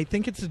 Yeah, I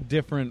think it's a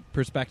different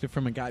perspective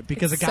from a guy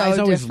because It's a guy's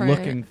so always different.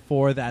 looking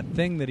for that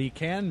thing that he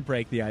can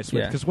break the ice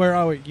with Yeah. because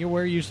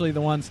we're usually the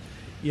ones,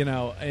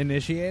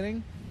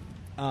 initiating.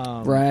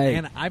 Right.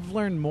 And I've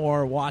learned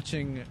more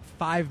watching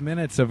 5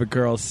 minutes of a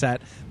girl's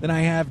set than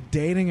I have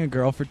dating a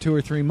girl for 2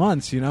 or 3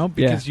 months,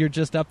 because you're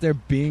just up there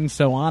being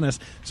so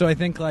honest. So I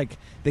think like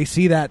they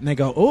see that and they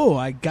go, oh,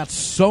 I got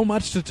so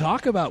much to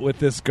talk about with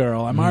this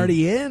girl. I'm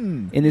already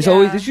in. And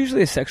there's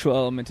usually a sexual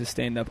element to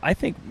stand up. I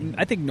think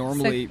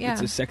normally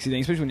it's a sexy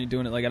thing, especially when you're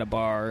doing it like at a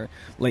bar or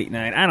late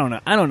night. I don't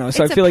know.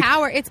 So it's I feel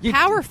it's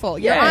powerful.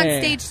 You're on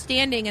stage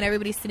standing and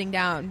everybody's sitting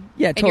down.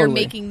 Yeah, and totally. you're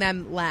making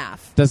them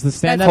laugh. Does the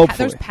stand-up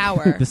there's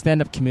power. the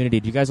stand-up community,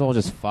 do you guys all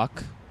just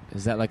fuck?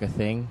 Is that like a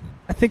thing?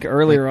 I think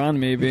earlier on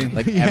maybe.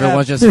 Like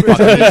everyone's just fucking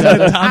each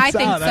other? I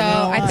think so.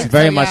 I think It's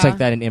very so, much yeah. like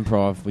that in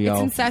improv. We It's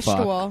all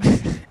incestual.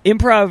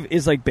 Improv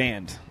is like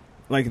band.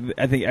 Like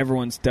I think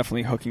everyone's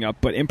definitely hooking up,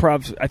 but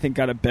improv I think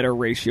got a better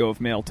ratio of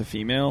male to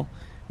female,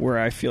 where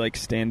I feel like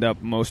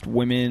stand-up most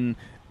women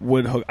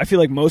would hook. I feel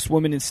like most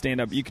women in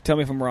stand-up, you can tell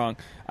me if I'm wrong,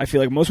 I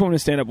feel like most women in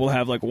stand-up will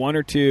have like 1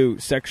 or 2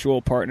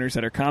 sexual partners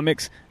that are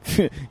comics,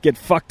 get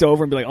fucked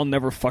over and be like, I'll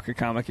never fuck a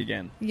comic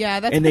again. Yeah,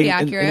 that's pretty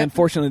accurate. And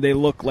unfortunately, they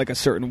look like a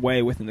certain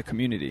way within the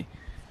community.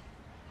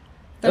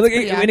 That's Like,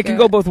 pretty and it can accurate.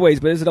 go both ways,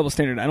 but it's a double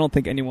standard. I don't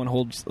think anyone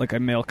holds like a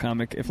male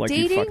comic if like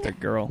you fucked a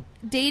girl.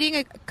 Dating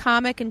a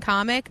comic,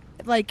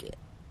 like,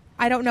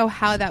 I don't know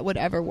how that would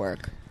ever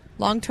work.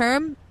 Long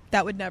term,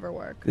 that would never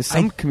work. There's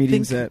some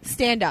comedians that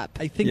Stand up.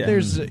 I think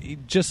there's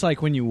just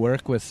like when you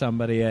work with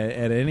somebody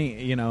at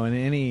any, in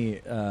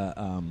any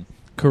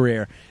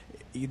career,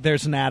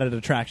 there's an added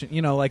attraction.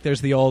 Like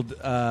there's the old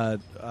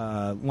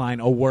line,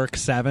 a work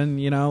 7.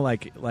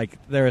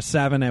 Like they're a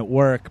 7 at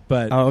work,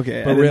 but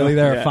but really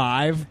they're a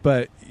 5.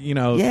 But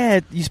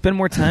you spend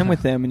more time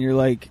with them, and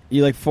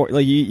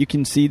you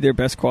can see their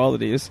best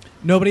qualities.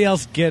 Nobody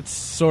else gets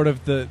sort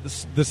of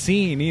the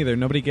scene either.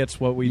 Nobody gets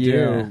what we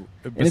do.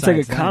 And it's like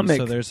a them, comic.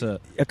 So there's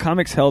a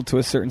comic's held to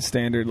a certain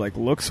standard, like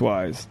looks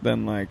wise.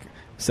 Then like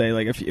say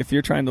like if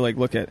you're trying to like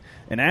look at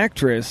an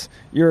actress,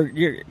 you're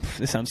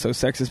this sounds so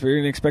sexist, but you're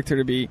gonna expect her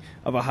to be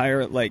of a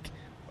higher like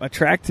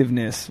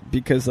attractiveness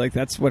because like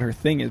that's what her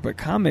thing is. But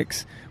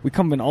comics, we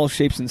come in all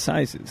shapes and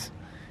sizes.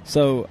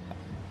 So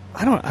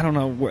I don't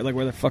know where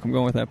the fuck I'm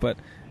going with that, but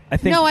I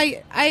think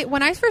I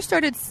when I first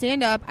started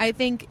stand up, I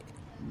think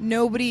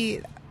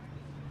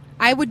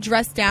I would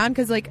dress down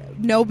because like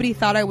nobody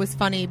thought I was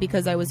funny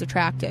because I was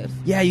attractive.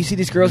 Yeah, you see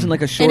these girls in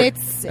like a short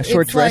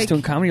dress like,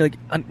 doing comedy. You're like,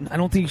 I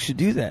don't think you should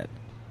do that.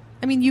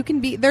 I mean, you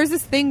can be. There's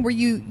this thing where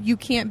you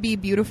can't be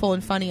beautiful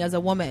and funny as a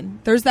woman.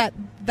 There's that.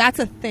 That's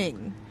a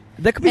thing.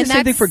 That could be the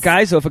same thing for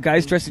guys, though. If a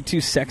guy's dressing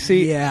too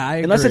sexy, I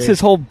unless agree. it's his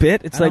whole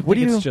bit, it's like, what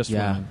do you? It's just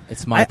wrong.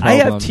 It's my I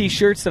problem. have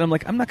T-shirts that I'm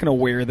like, I'm not going to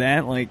wear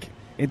that. Like,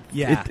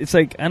 it's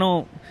like I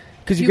don't.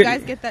 Because you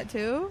guys get that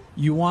too.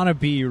 You want to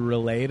be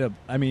relatable.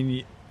 I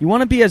mean. You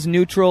want to be as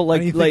neutral,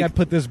 like I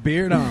put this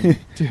beard on.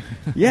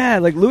 Yeah,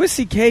 like Louis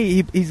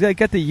C.K. He's like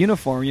got the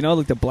uniform,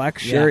 like the black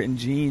shirt and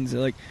jeans.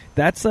 Like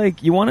that's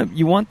like you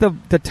want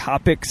the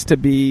topics to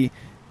be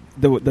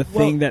the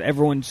thing that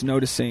everyone's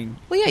noticing.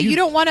 Well, yeah, you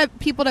don't want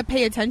people to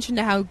pay attention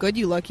to how good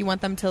you look. You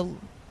want them to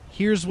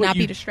not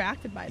be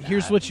distracted by that.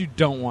 Here's what you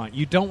don't want.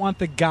 You don't want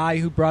the guy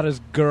who brought his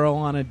girl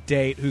on a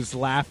date who's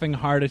laughing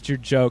hard at your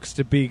jokes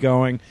to be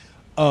going,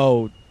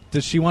 oh,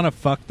 does she want to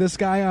fuck this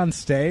guy on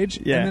stage?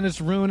 Yeah. And then it's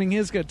ruining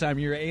his good time.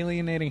 You're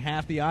alienating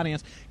half the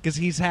audience because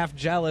he's half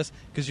jealous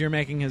because you're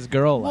making his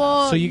girl laugh.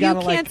 Well, so you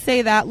can't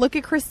say that. Look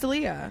at Chris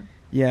D'Elia.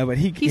 Yeah, but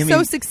he's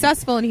so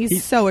successful and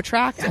he's so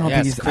attractive. I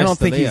don't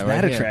think he's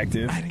that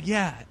attractive.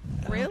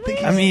 Really?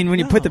 I mean, when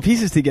you put the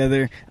pieces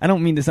together, I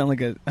don't mean to sound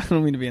like I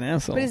don't mean to be an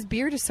asshole. But his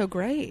beard is so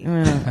great.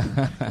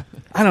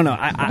 I don't know.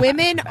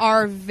 Women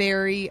are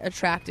very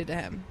attracted to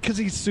him because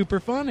he's super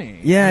funny.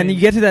 Yeah, and you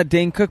get to that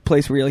Dane Cook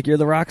place where you're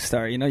the rock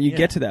star. You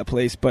get to that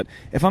place. But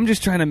if I'm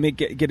just trying to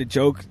get a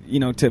joke,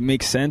 to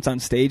make sense on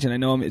stage, and I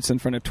know it's in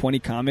front of 20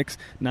 comics,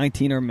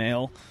 19 are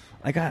male.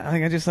 I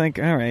just like,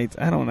 all right,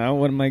 I don't know.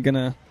 What am I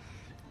gonna?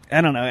 I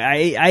don't know.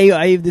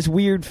 I have this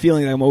weird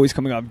feeling that I'm always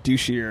coming off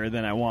douchier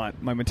than I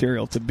want my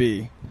material to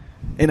be.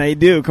 And I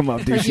do come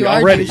off douchey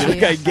already.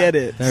 Like, I get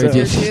it. Very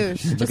douche.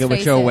 Look Just at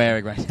what you're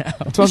wearing right now.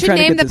 You should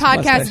name the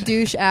podcast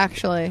Douche,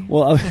 actually.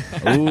 Well,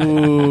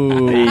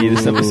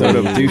 this episode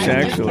of Douche,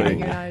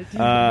 actually.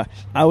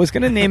 I was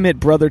going to name it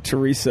Brother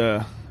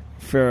Teresa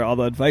for all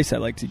the advice I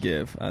like to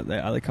give. I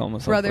like calling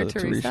myself Brother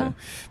Teresa.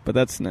 But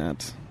that's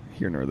not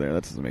here nor there.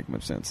 That doesn't make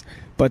much sense.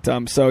 But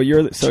so you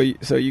had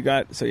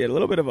a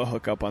little bit of a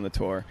hookup on the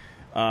tour.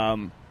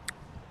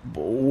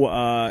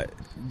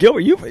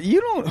 Gilbert,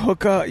 you don't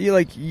hook up.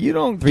 You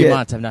don't. 3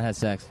 months. I've not had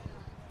sex.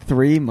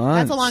 3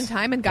 months. That's a long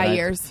time in guy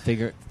years.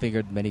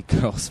 Figured many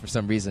girls for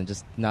some reason.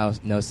 Just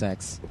no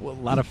sex. A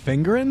lot of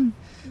fingering.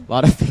 A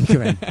lot of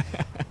fingering.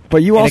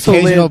 But you also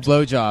occasional lived.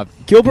 Blowjob.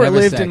 Gilbert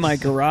lived in my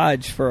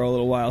garage for a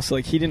little while, so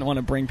he didn't want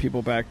to bring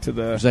people back to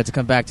the. I'd like to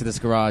come back to this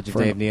garage of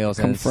Dave Neal's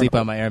and sleep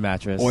on my air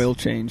mattress. Oil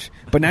change.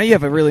 But now you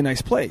have a really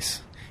nice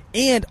place.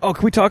 And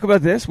can we talk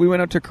about this? We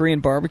went out to Korean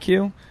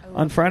barbecue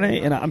on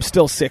Friday, and I'm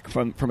still sick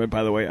from it.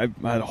 By the way, I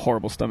had a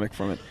horrible stomach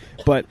from it.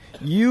 But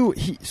can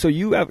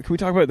we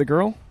talk about the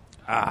girl?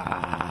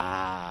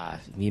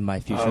 me and my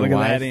future look at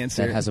wife that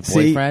answer. has a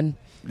See? boyfriend.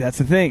 That's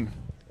the thing.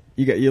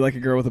 You like a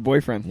girl with a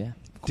boyfriend. Yeah.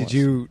 Of course.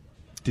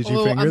 Did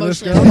you finger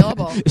this emotionally girl?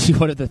 available. She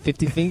wanted the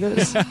 50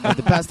 fingers of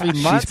the past 3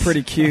 months. She's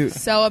pretty cute.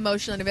 So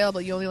emotionally available.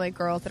 You only like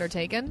girls that are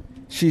taken?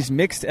 She's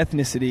mixed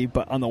ethnicity,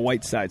 but on the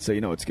white side, so you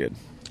know it's good.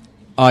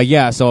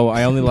 Yeah. So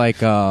I only like.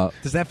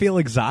 Does that feel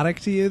exotic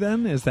to you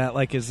then? Is it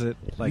like...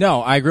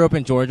 No, I grew up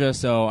in Georgia,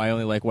 so I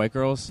only like white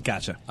girls.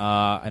 Gotcha.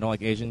 I don't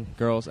like Asian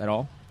girls at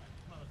all.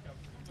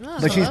 Oh,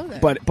 But she's I love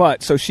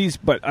it.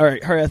 but all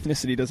right, her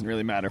ethnicity doesn't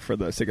really matter for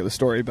the sake of the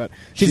story. But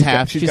She's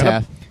half. She's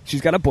half.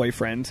 She's got a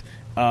boyfriend.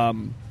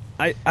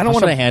 I don't How want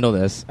should I to handle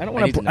this? I don't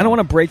want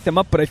to break them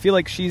up, but I feel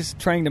like she's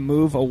trying to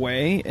move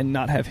away and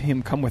not have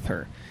him come with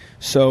her.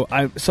 So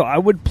I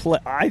would play.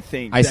 I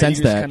think I that sense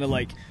you just that. kind of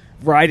like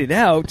ride it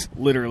out,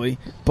 literally.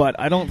 But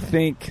I don't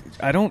think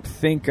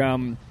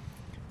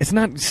it's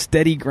not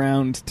steady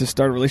ground to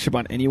start a relationship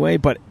on anyway.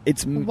 But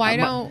it's Why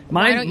don't you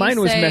mine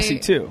was say- messy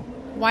too.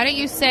 Why don't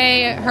you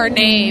say her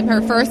name, her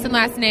first and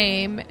last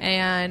name,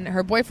 and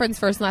her boyfriend's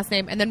first and last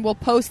name, and then we'll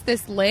post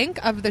this link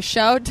of the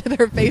show to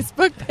their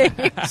Facebook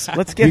page.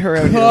 Let's get her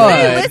out could. here.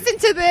 Hey, listen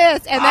to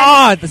this, and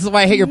then This is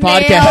why I hate your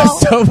podcast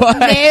so much.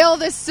 nail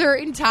this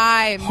certain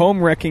time. Home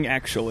wrecking,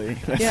 actually.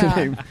 That's Yeah.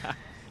 the name.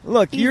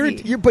 Look,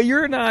 Easy.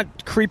 you're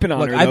not creeping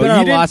on Look, her. I've though. been You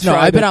on didn't lots. No,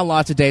 try I've been to- on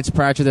lots of dates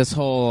prior to this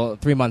whole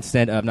 3-month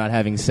stint of not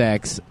having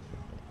sex.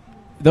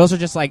 Those are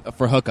just like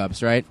for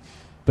hookups, right?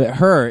 But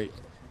her,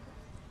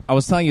 I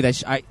was telling you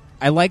that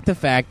I like the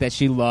fact that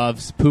she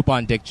loves poop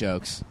on dick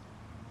jokes,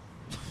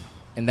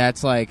 and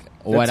that's like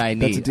what I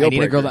that's a need. deal I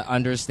need a girl breaker. that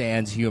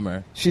understands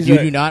humor. She's you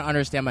a- do not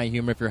understand my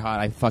humor if you're hot.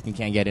 I fucking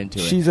can't get into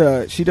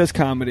it. She does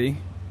comedy.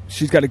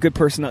 She's got a good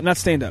personality, not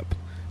stand up,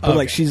 but Okay.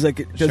 like she's like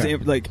does Sure.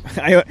 like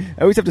I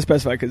always have to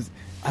specify because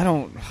I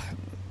don't.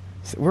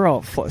 We're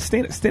all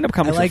stand up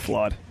comics I like- are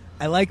flawed.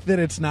 I like that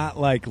it's not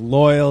like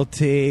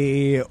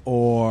loyalty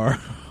or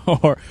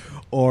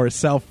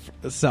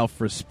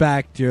self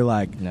respect. You're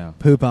like No.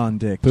 poop on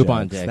dick. Poop jokes.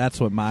 on dick. That's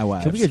what my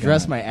wife. Can we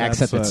address my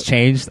accent that's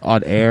changed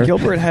on air?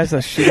 Gilbert has a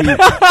shitty,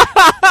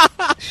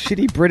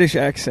 shitty British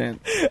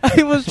accent.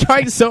 I was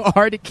trying so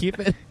hard to keep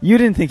it. You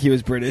didn't think he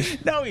was British,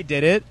 No, he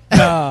did it.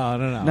 No.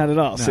 not at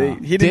all. No. See,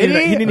 he Did didn't.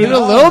 he? He didn't Even even a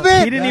little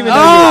bit. He didn't even. know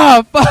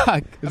Oh fuck!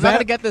 I'm not that-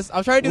 gonna get this.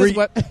 I'm trying to do Were this. you,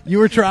 What? you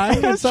were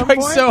trying I at was some trying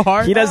point? so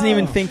hard. He doesn't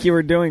even think you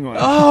were doing one.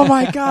 Oh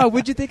my god!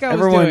 What'd you think I was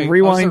Everyone, doing?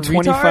 rewind I was a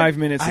retard? 25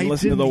 minutes and I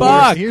listen to the didn't-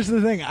 worst. Fuck. Here's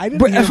the thing. I didn't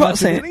But hear that's what I'm much of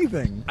saying.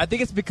 anything. I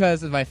think it's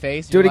because of my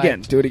face. Do it You're again.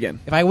 like- Do it again.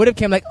 If I would have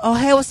came like, "Oh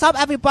hey, what's up,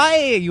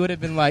 everybody?" You would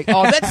have been like,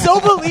 "Oh, that's so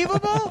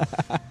believable."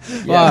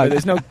 Yeah, Fuck.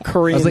 there's no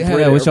Korean. I was like, "Hey,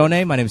 Brit- what's your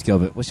name?" My name's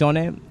Gilbert. What's your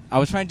name? I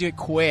was trying to do it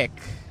quick.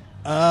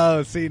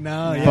 Oh, see,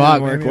 no, yeah,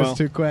 Fuck. maybe Didn't it work was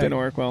too quick. Didn't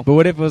work well. But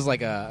what if it was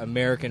like a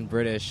American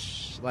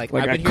British? Like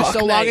Like I've a been here so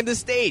Cockney. long in the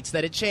States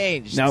that it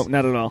changed. No,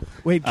 not at all.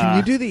 Wait, can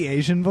you do the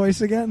Asian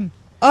voice again?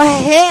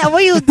 Oh hey, what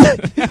are you doing?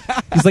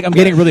 He's like, I'm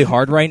getting really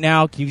hard right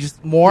now. Can you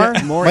just more?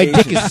 More My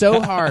dick Asian. is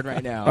so hard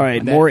right now. All right,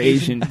 And that more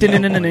Asian. voice. Ding,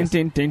 ding, ding,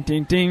 ding, ding,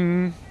 ding,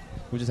 ding.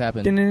 What just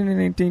happened? Ding, ding,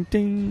 ding, ding,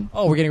 ding.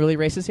 Oh, we're getting really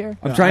racist here.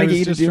 I'm trying I to was get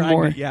you to just do trying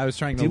more. yeah, I was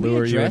trying to Did we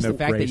lure you address into the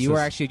fact that you racist. are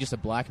actually just a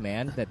black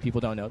man? That people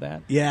don't know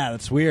that. Yeah,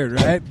 that's weird,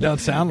 right? Don't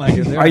sound like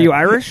it. Are you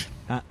Irish?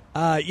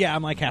 Yeah,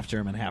 I'm like half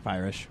German, half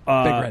Irish.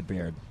 Big red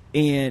beard.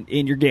 And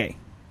you're gay.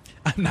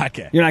 I'm not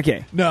gay. You're not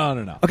gay.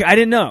 No. Okay, I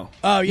didn't know.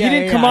 Oh, yeah, you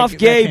didn't yeah, come yeah, off I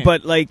gay, can't.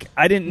 but like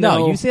I didn't know.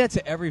 No, you say that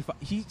to every.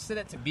 He said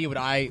that to me when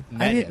I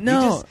met I didn't him.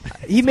 know.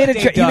 He He made a.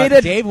 Dave He made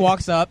a. Dave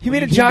walks up. he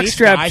made a meets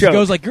jockstrap guys, joke. He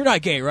goes like, "You're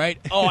not gay, right?"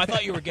 Oh, I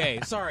thought you were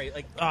gay. Sorry.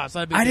 Like, it's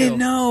not a big I deal. didn't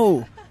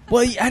know.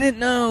 Well, I didn't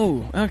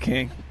know.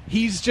 Okay.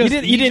 He's just You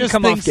he didn't just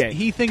come off thinks, gay.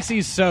 He thinks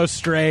he's so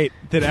straight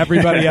that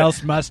everybody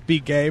else must be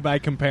gay by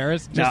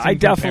comparison. No, just I in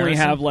definitely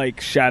comparison. have like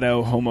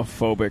shadow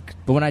homophobic.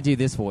 But when I do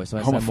this voice,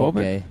 I sound more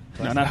Homophobic? gay.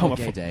 No, I not sound more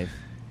gay, homophobic. Dave.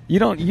 You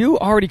don't. You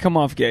already come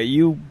off gay.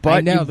 You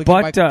but know, you look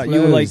but at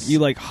my you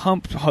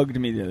clothes. hugged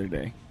me the other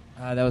day.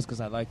 That was because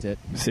I liked it.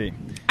 See.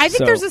 I think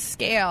So- there's a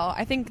scale.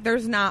 I think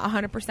there's not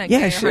 100% Yeah,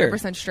 gay or sure.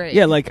 100% straight.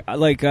 Yeah, like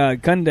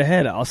gun to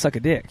head, I'll suck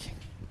a dick.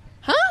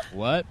 Huh?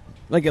 What?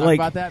 Like Talk like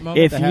about that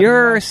moment if that happened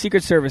you're a once?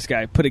 Secret Service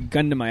guy, put a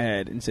gun to my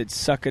head and said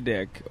suck a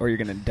dick or you're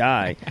gonna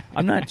die.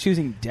 I'm not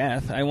choosing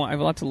death. I have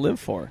a lot to live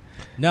for.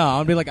 No, I'm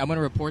gonna be like, I'm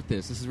gonna report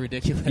this. This is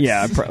ridiculous.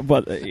 Yeah,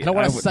 but I don't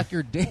want to suck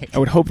your dick. I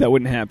would hope that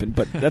wouldn't happen,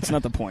 but that's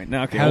not the point.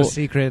 Now, okay. How well,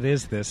 secret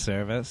is this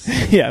service?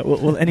 yeah.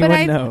 Will anyone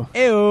I- know?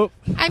 Ew.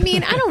 I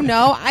mean, I don't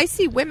know. I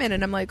see women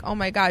and I'm like, oh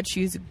my God,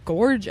 she's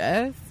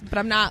gorgeous. But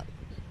I'm not,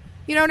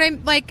 you know what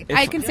I'm like?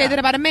 I can say that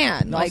about a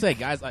man. No, I'll like, say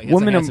guys like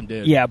Women, handsome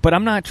dude. yeah, but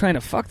I'm not trying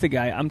to fuck the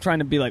guy. I'm trying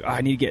to be like, oh,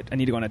 I need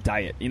to go on a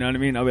diet. You know what I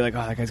mean? I'll be like,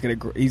 oh, that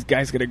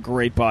guy's got a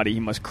great body. He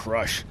must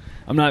crush.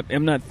 I'm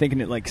not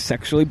thinking it like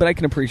sexually, but I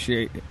can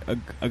appreciate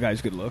a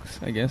guy's good looks,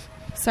 I guess.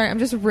 sorry, I'm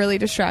just really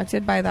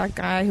distracted by that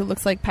guy who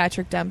looks like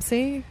Patrick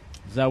Dempsey.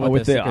 Is that what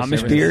with the Secret Amish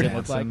Service beard? shit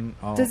looks like?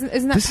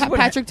 Isn't that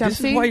Patrick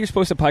Dempsey? This is why you're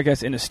supposed to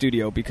podcast in a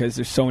studio because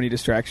there's so many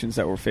distractions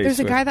that we're faced There's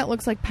a with. guy that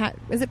looks like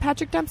Is it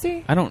Patrick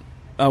Dempsey? I don't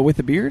with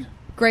the beard.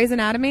 Grey's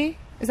Anatomy.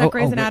 Is that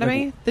Grey's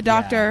Anatomy? The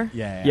doctor.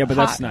 Yeah, but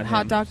that's not him.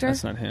 Hot doctor?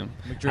 That's not him.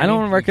 McDreamy? I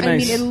don't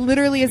recognize. I mean, it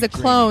literally is a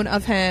clone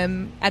of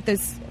him at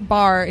this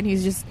bar, and he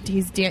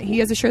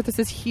has a shirt that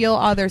says "Heal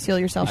others, heal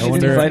yourself." You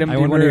should invite him to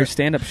one of your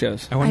stand-up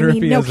shows. I wonder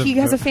if he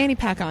has a fanny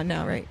pack on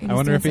now, right? I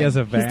wonder if he has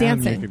a van he's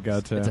dancing. you could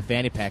go to. It's a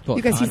fanny pack.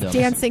 You guys, he's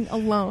dancing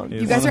alone.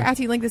 He's You guys are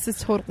acting like this is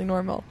totally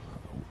normal.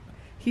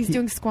 He's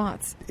doing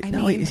squats.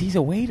 He's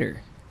a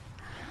waiter.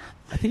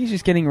 I think he's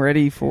just getting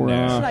ready for...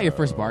 This is not your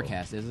first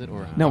barcast, is it?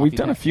 Or no, we've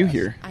done a few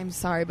here. I'm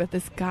sorry, but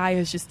this guy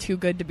is just too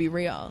good to be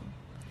real.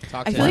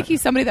 I feel like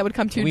he's somebody that would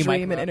come to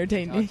Dream and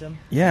entertain me.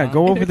 Yeah,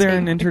 go over there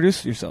and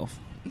introduce yourself.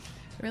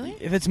 Really?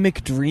 If it's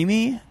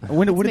McDreamy,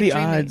 what are the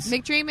odds?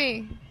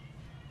 McDreamy.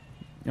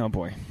 Oh,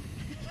 boy.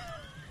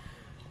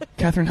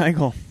 Katherine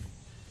Heigl.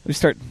 We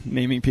start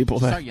naming people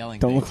that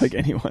don't look like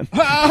anyone.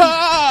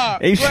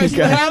 Asian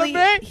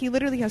guy. He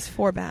literally has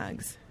 4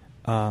 bags.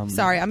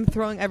 Sorry, I'm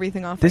throwing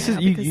everything off. This is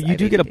you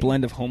do get a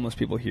blend of homeless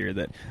people here.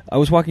 That I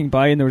was walking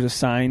by and there was a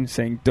sign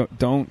saying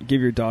don't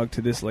give your dog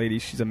to this lady.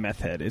 She's a meth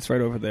head. It's right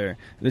over there.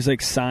 There's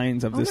like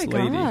signs of this lady.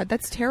 Oh my god,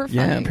 that's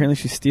terrifying. Yeah, apparently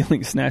she's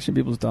snatching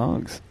people's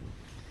dogs,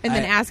 and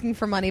then asking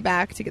for money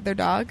back to get their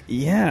dog.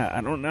 Yeah,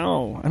 I don't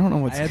know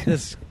what's. I had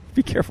this.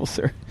 Be careful,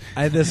 sir.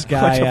 I had this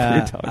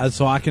guy. I was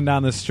walking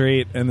down the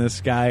street and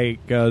this guy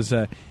goes.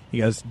 He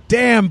goes,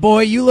 "Damn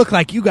boy, you look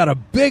like you got a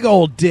big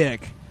old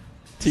dick."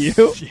 To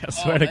you? Yeah,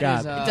 swear to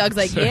God. Doug's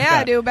like, yeah,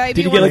 I do, baby.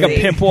 Did you get like a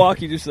pimp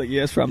walk? You just like,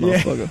 yes, from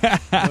motherfucker.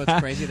 You know what's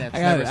crazy? That's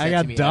I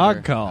got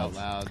dog calls.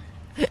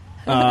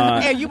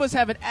 Yeah, you must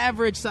have an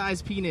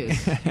average-sized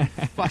penis.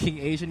 Fucking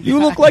Asian guy. You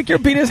look like your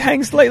penis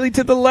hangs slightly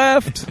to the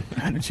left.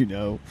 How did you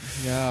know?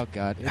 Oh,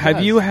 God.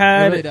 Have you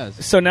had... It really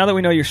does. So now that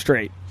we know you're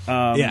straight...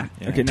 Yeah.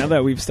 Okay, now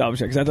that we've established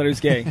that, because I thought he was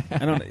gay. I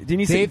don't. Didn't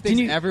he say? Dave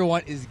thinks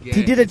everyone is gay.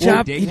 He did a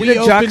job. He did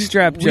a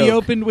jockstrap joke. We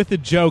opened with a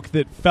joke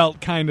that felt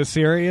kind of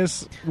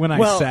serious when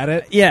I said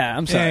it. Yeah,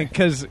 I'm sorry.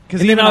 Because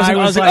then I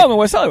was like, oh,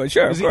 West Hollywood,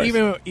 sure, of course.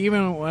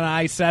 Even when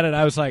I said it,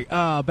 I was like,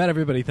 oh, I bet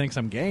everybody thinks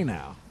I'm gay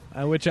now.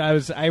 Which I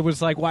was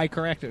like, why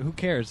correct it? Who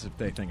cares if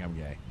they think I'm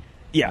gay?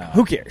 Yeah,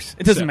 who cares?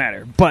 It doesn't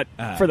matter. But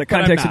for the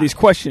context of these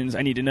questions,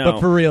 I need to know.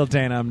 But for real,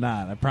 Dana, I'm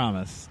not. I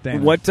promise.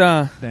 Dana,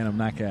 Dana, I'm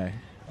not gay.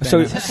 So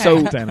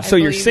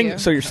you're single.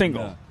 So you're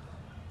single.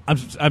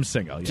 I'm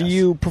single. Yes. Do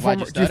you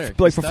perform?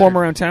 Perform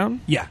around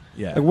town? Yeah.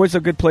 Like, what's a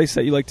good place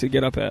that you like to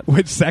get up at?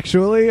 Which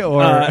sexually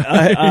or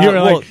you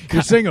were like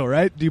you're single,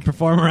 right? Do you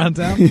perform around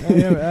town?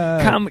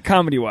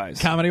 Comedy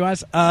wise.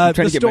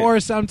 The store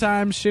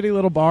sometimes, shitty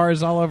little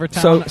bars all over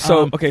town.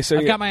 So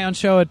I've got my own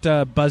show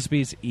at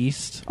Busby's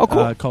East. Oh,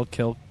 cool. Called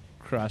Kill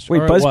Crush.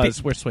 Wait,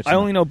 Busby's. We're switching. I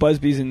only know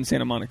Busby's in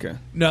Santa Monica.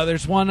 No,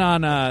 there's one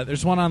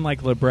on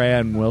like La Brea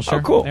and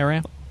Wilshire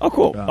area. Oh,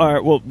 cool. All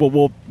right.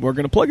 Well, we're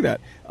gonna plug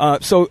that.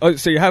 So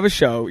you have a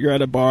show. You're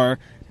at a bar.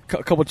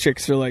 A couple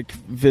chicks are like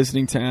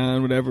visiting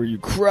town. Whatever. You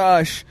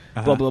crush.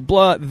 Blah blah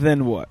blah.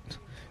 Then what?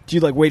 Do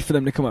you like wait for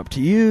them to come up to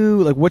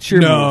you? Like, what's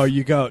your move?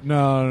 You go.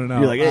 No.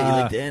 You're like, hey, you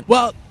like that?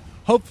 Well,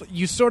 hopefully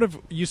you sort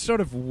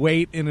of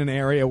wait in an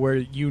area where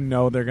you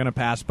know they're gonna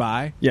pass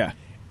by. Yeah.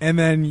 And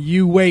then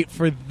you wait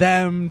for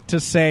them to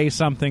say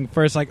something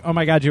first, like, "Oh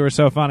my God, you were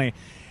so funny."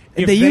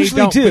 If they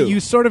usually do. But you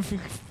sort of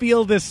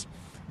feel this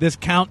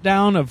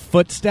countdown of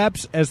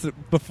footsteps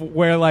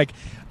where like,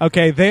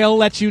 okay, they'll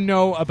let you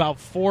know about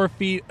 4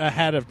 feet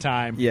ahead of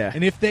time. Yeah.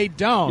 And if they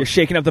don't, you're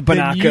shaking up the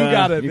banaka.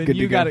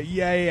 You gotta.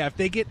 Yeah.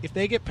 If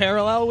they get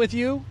parallel with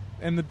you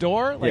in the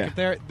door, like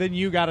then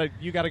you gotta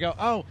go.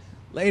 Oh,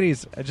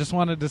 ladies, I just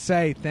wanted to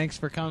say thanks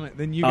for coming.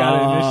 Then you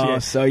gotta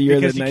initiate. So you're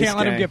because the you nice can't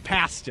let guy. them get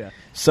past you.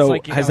 So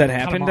like, has that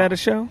happened at a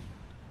show?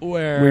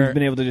 Where you've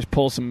been able to just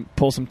pull some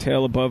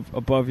tail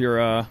above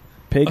your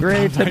pay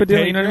grade type of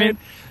deal? You know what I mean?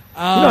 You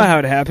know how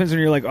it happens when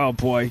you're like, oh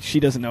boy, she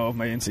doesn't know of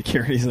my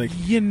insecurities. Like,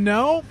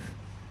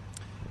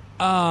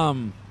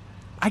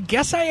 I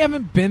guess I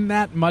haven't been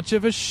that much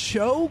of a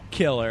show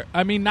killer.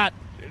 I mean, not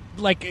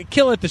like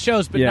kill at the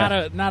shows, but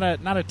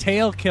not a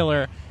tail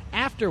killer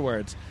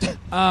afterwards.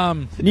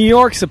 New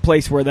York's a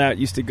place where that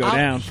used to go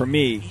down for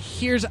me.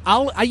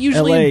 I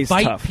usually LA's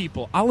invite tough.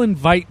 people. I'll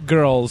invite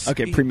girls.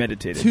 Okay,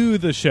 premeditated to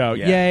the show.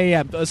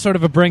 Yeah. Sort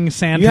of a bring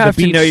sand you to the have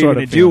beach. to know you're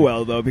going to do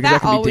well though, because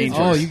that can be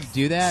dangerous. Oh, you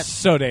do that?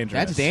 So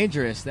dangerous. That's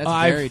dangerous. That's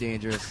very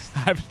dangerous.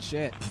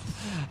 Shit.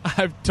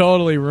 I've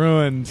totally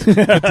ruined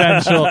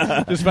potential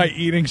just by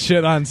eating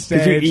shit on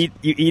stage.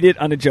 You eat it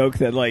on a joke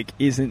that like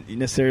isn't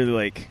necessarily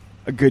like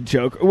a good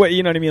joke.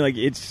 You know what I mean? Like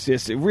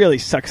it really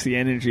sucks the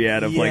energy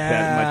out of like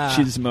that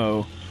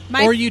machismo.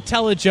 Or you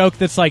tell a joke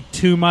that's like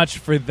too much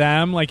for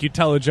them. Like you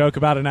tell a joke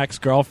about an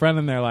ex-girlfriend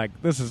and they're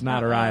like, "This is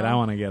not a ride I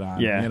want to get on."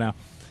 Yeah. You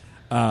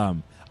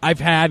know. I've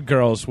had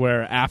girls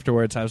where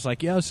afterwards I was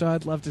like, "Yo, so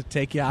I'd love to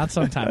take you out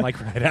sometime," like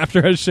right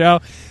after a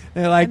show.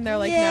 They're like,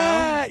 no.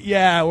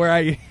 Yeah, where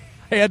I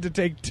had to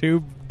take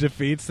 2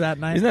 defeats that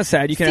night. Isn't that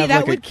sad? You can have that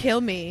like would kill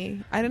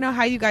me. I don't know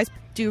how you guys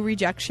do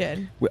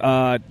rejection.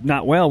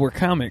 Not well. We're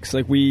comics.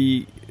 Like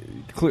we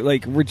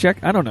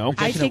reject. I don't know.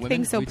 I take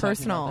things so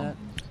personal.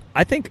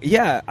 I think,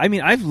 yeah. I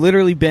mean, I've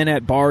literally been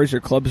at bars or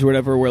clubs or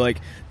whatever where,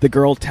 like, the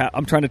girl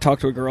I'm trying to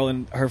talk to a girl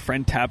and her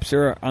friend taps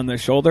her on the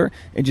shoulder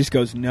and just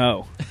goes,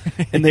 no.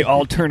 And they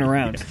all turn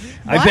around.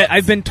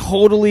 I've been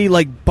totally,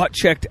 like,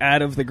 butt-checked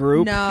out of the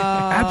group. No.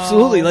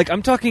 Absolutely. Like,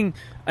 I'm talking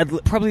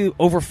probably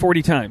over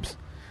 40 times.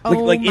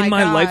 Like in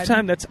my God.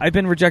 lifetime, I've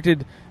been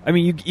rejected. I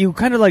mean, you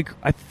kind of, like,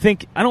 I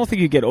don't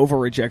think you get over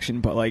rejection,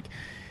 but, like,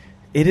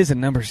 it is a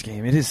numbers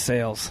game. It is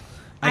sales.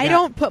 I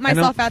don't put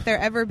myself out there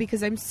ever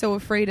because I'm so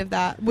afraid of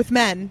that with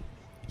men.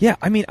 Yeah,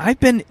 I mean, I've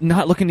been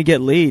not looking to get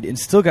laid and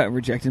still got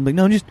rejected. I'm like,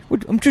 no,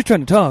 I'm just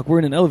trying to talk. We're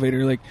in an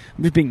elevator. Like,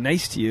 I'm just being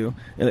nice to you,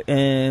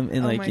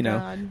 and like, you know.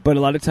 God. But a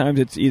lot of times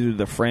it's either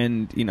the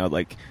friend, you know,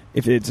 like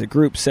if it's a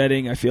group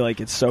setting, I feel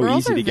like it's so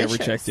Girls easy are to get vicious.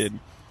 rejected.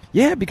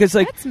 Yeah, because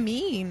like That's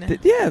mean.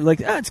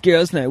 It's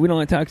girls' night. We don't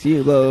want to talk to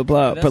you. Blah blah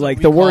blah. That's But what like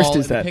we the worst call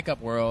is in that the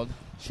pickup world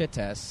shit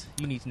tests.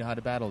 You need to know how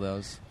to battle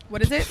those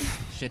What is it?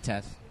 shit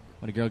tests.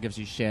 When a girl gives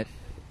you shit,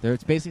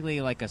 it's basically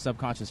like a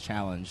subconscious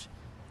challenge,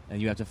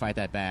 and you have to fight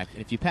that back.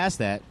 And if you pass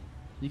that,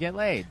 you get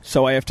laid.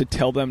 So I have to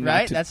tell them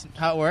Right? not to. That's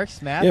how it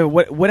works, Matt. Yeah.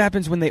 What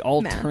happens when they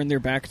all Math. turn their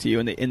back to you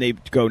and they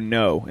go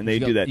no and they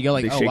do that? You go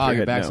like, they oh shake wow, their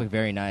your head backs no. look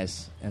very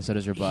nice, and so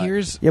does your butt.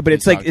 Yeah, but You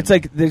it's like talk to it's them.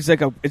 like there's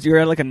like you're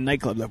at like a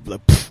nightclub.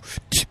 Like,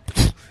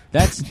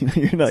 That's, you're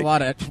that's like, a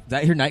lot of. Is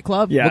that your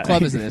nightclub? Yeah. What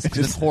club is this? 'Cause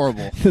it's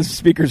horrible. the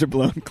speakers are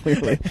blown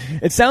clearly.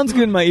 It sounds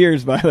good in my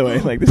ears, by the way.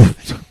 Like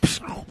this.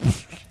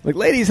 Like,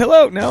 ladies,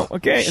 hello. No,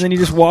 okay. And then you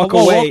just walk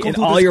Hello, away, welcome and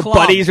to all this your club.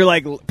 buddies are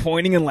like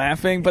pointing and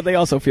laughing, but they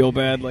also feel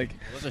bad. Like,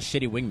 Those are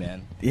shitty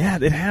wingman. yeah,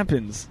 it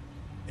happens.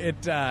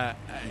 It's.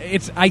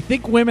 I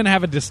think women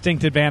have a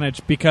distinct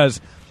advantage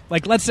because,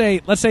 like, let's say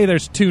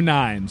there's 2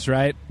 9s,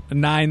 right? A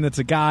 9 that's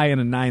a guy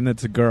and a 9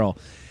 that's a girl.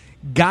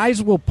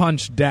 Guys will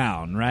punch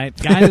down, right?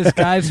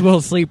 Guys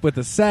will sleep with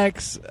a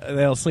 6,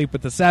 they'll sleep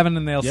with a 7,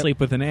 and they'll sleep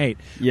with an 8.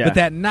 Yeah. But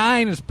that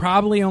 9 is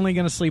probably only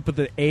going to sleep with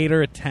an 8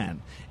 or a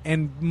 10.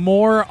 And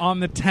more on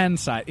the 10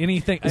 side.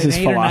 Anything, This an is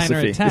 8 or 9 or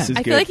philosophy. a 10. This is I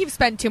good. feel like you've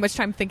spent too much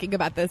time thinking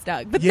about this,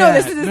 Doug. But Yeah.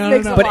 no, this No,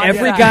 makes no. a But lot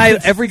every of guy,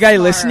 sense. every guy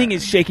Smart. listening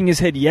is shaking his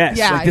head yes.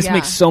 Yeah, like, this yeah.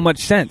 makes so much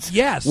sense.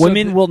 Yes, so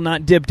Women the- will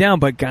not dip down,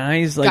 but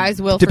guys, like,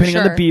 Guys will, for depending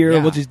on the sure. beer,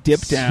 Yeah. will just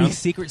dip down. He's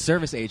Secret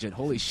Service agent.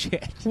 Holy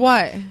shit.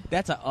 What?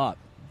 That's a up.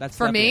 That's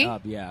For definitely me?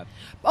 Up, yeah.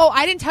 Oh,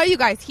 I didn't tell you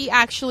guys. He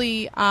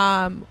actually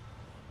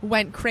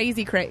went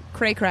crazy,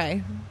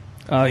 cray.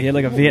 Oh, he had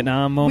like a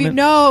Vietnam moment.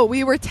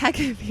 We were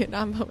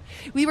Vietnam moment.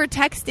 We were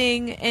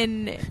texting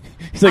and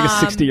He's like a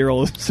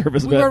 60-year-old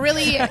service we vet. were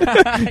really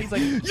He's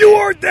like, You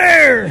weren't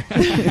there.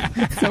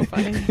 so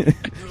funny.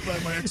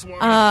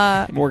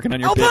 I'm working on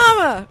your bit.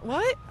 Obama.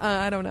 What?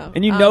 I don't know.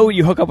 And you know,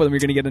 you hook up with them, you're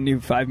going to get a new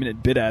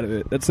 5-minute bit out of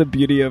it. That's the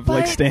beauty of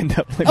like But- stand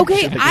up. Like, Okay,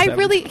 shit like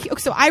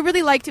this I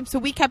really liked him. So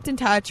we kept in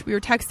touch. We were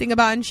texting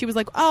about it, and she was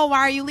like, "Oh, why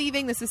are you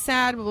leaving? This is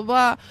sad." Blah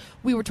blah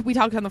blah. We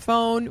talked on the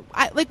phone.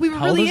 We were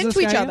How old really is this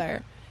into each guy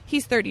other.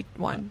 He's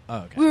 31. Oh,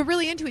 okay. We were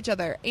really into each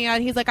other,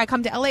 and he's like, "I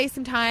come to LA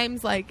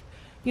sometimes. Like,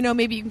 you know,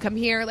 maybe you can come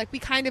here." Like, we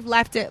kind of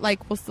left it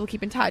like we'll still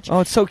keep in touch. Oh,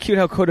 it's so cute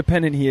how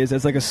codependent he is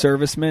as like a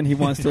serviceman. He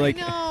wants to like.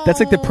 know. That's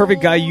like the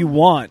perfect guy you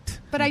want.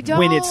 But I don't.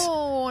 When it's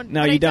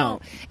no, But you I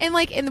don't. And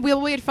like,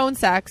 we had phone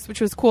sex,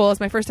 which was cool. It was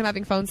my first time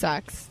having phone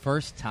sex.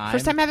 first time.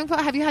 First time having phone.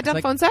 Have you had It's done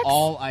like phone sex?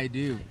 all I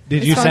do. Did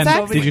It's you phone send?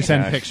 sex? Did you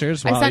send Gosh.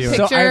 pictures? I While sent you were,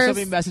 pictures. So I have so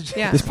many messages.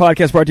 Yeah. This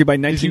podcast brought to you by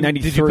Did you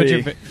 1993.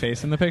 put your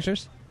face in the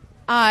pictures?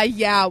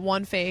 Yeah,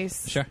 one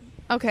face. Sure.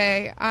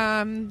 Okay. So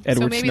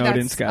Edward maybe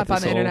Snowden's that's got up on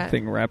this the whole internet.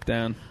 thing wrapped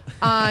down.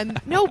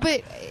 No,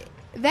 but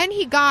then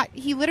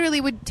he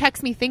literally would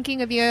text me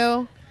thinking of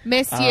you,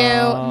 miss you.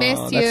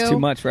 That's too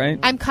much, right?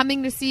 I'm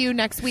coming to see you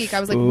next week.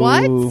 I was like, Ooh,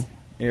 what?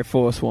 Air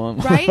Force One.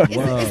 Right?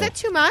 Whoa. Is that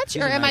too much,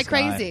 He's or a am nice I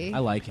guy. crazy? I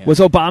like him. Was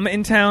Obama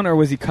in town, or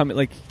was he coming?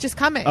 Like, Just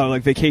coming. oh,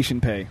 like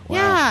vacation pay? Wow.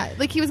 Yeah,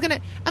 like he was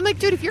gonna. I'm like,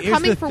 dude, if you're Here's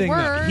coming the for thing, though.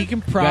 work, He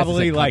can guys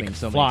probably said like coming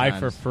so many fly times.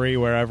 for free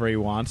wherever he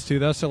wants to,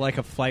 though. So like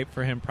a flight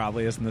for him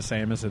probably isn't the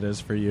same as it is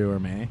for you or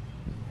me.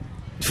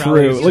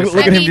 True. Probably-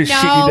 Look at him just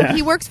shooting you down.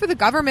 he works for the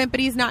government, but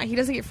he's not. He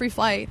doesn't get free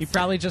flights. He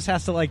probably just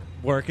has to like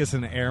work as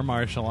an air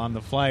marshal on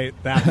the flight.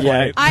 That Yeah,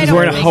 flight. I he's don't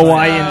wearing a think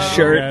Hawaiian so.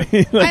 shirt.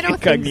 Yeah. like I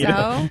don't think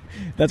incognito. so.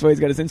 That's why he's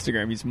got his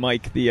Instagram. He's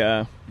Mike,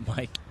 the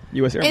Mike.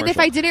 U.S. Air And Marshal. if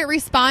I didn't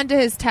respond to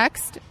his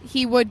text,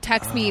 he would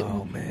text me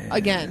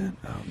again,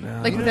 Oh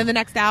no. like within the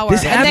next hour.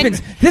 This and happens.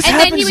 Then, This and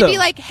happens, then he would be though.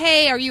 like,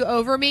 "Hey, are you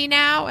over me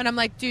now?" And I'm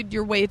like, "Dude,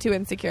 you're way too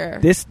insecure."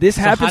 This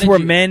how happens did where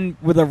you- men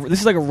with a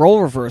this is like a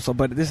role reversal,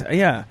 but this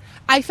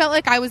I felt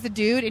like I was the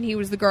dude and he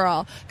was the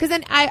girl. Because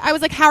then I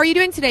was like, "How are you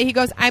doing today?" He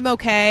goes, "I'm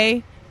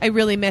okay. I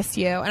really miss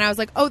you." And I was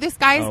like, "Oh, this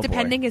guy is Oh, boy.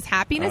 depending his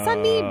happiness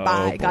on me. Oh,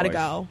 Bye, gotta boy.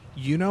 go."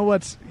 You know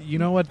what?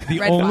 The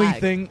Red only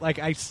flag. thing, like,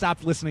 I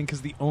stopped listening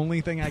because the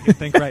only thing I can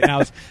think right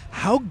now is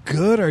how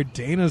good are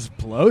Dana's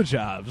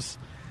blowjobs?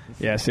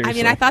 yeah seriously. I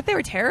mean, I thought they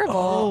were terrible.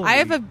 Holy- I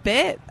have a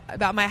bit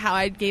about how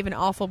I gave an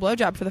awful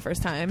blowjob for the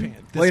first time.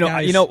 well, you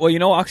know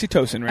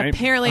oxytocin, right?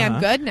 Apparently, I'm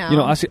good now. You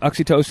know,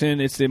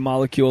 oxytocin, it's the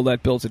molecule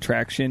that builds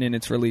attraction, and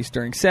it's released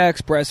during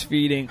sex,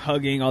 breastfeeding,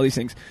 hugging, all these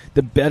things.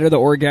 The better the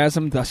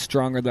orgasm, the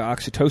stronger the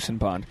oxytocin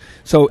bond.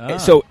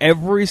 So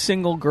every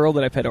single girl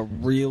that I've had a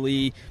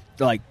really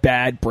like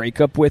bad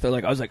breakup with, or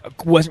like I was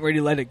like wasn't ready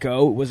to let it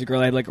go, was a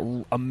girl I had like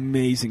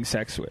amazing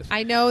sex with.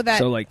 I know that.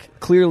 So like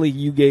clearly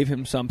you gave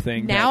him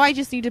something. Now I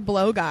just need to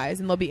blow guys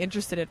and they'll be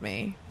interested in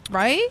me.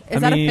 Right?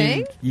 Is that a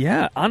thing?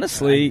 Yeah,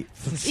 honestly.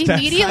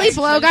 Immediately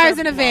blow guys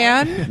in a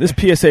van. This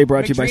PSA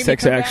brought to you by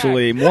Sex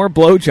Actually. More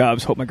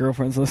blowjobs. Hope my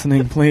girlfriend's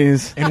listening,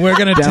 please. And we're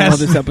going to download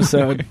this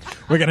episode.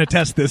 We're going to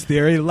test this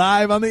theory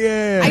live on the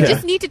air. I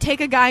just need to take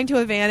a guy into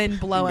a van and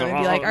blow him and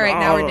be like, all right,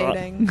 now we're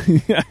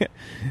dating.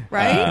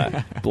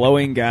 Right?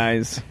 Blowing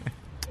guys.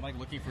 I'm like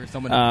looking for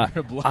someone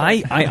to blow.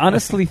 I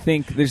honestly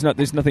think there's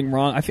nothing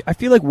wrong. I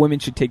feel like women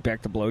should take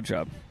back the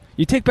blowjob.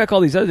 You take back all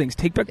these other things.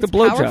 Take back the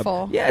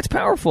blowjob. Yeah, it's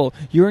powerful.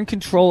 You're in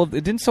control of.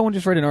 Didn't someone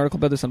just write an article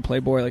about this on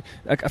Playboy?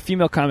 Like a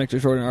female comic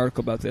just wrote an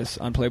article about this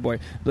on Playboy.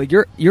 Like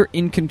you're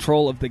in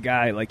control of the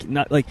guy. Like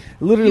not like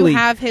literally. You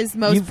have his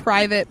most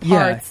private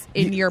parts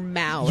in your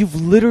mouth. You've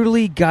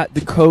literally got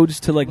the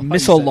codes to like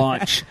missile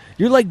launch.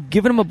 You're like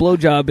giving him a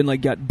blowjob and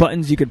like got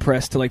buttons you could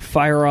press to like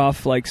fire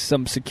off like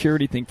some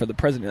security thing for the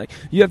president. Like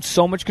you have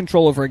so much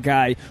control over a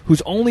guy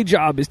whose only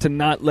job is to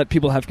not let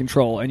people have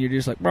control, and you're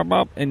just like bop,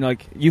 bop, and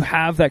like you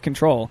have that control.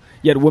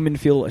 Yet women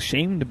feel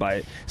ashamed by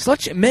it.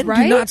 Men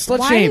do not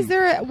slut shame.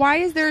 Why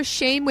is there a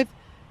shame with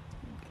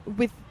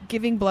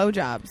giving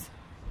blowjobs?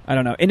 I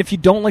don't know. And if you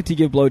don't like to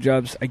give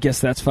blowjobs, I guess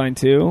that's fine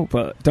too.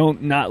 But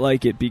don't not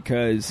like it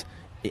because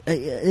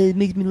it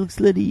makes me look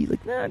slutty.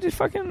 Like nah, just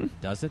fucking.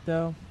 Does it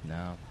though?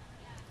 No.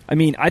 I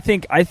mean, I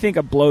think a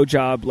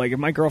blowjob. Like if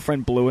my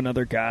girlfriend blew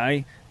another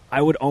guy,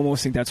 I would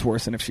almost think that's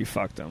worse than if she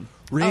fucked him.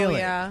 Really? Oh,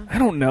 yeah. I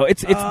don't know.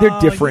 It's they're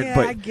different, yeah,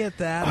 but I get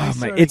that. Oh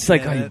my! It's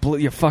like you blew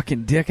your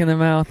fucking dick in the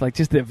mouth, like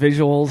just the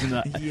visuals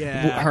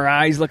and her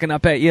eyes looking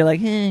up at you, like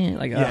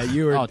like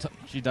you were.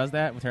 She does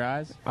that with her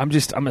eyes. I'm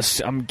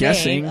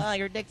guessing. Dave,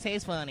 your dick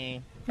tastes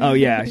funny. Oh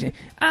yeah,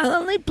 I'll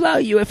only blow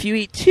you if you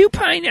eat 2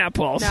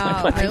 pineapples. No,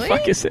 like, what really? the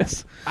fuck is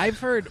this? I've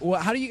heard.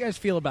 Well, how do you guys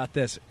feel about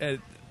this?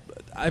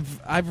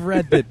 I've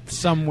read that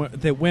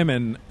that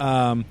women.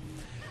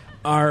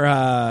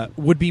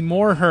 Would be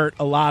more hurt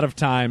a lot of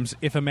times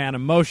if a man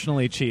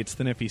emotionally cheats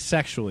than if he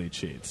sexually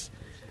cheats.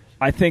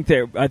 I think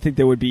there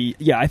would be.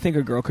 Yeah, I think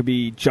a girl could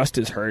be just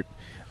as hurt.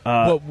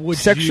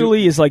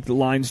 Sexually is like the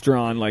lines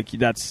drawn. Like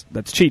that's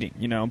cheating,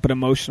 you know. But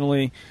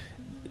emotionally,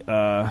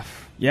 yeah,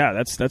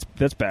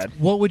 that's bad.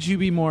 What would you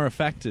be more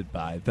affected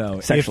by though?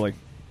 Sexually.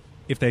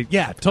 If they,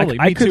 yeah, totally.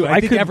 I Me too.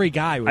 I think every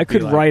guy would. I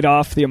could like, write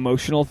off the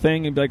emotional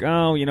thing and be like,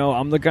 oh, you know,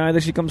 I'm the guy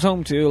that she comes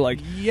home to. Like,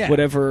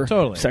 whatever.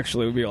 Totally.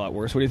 Sexually would be a lot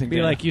worse. What do you think?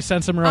 Be like, you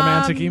sent some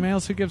romantic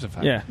emails. Who gives a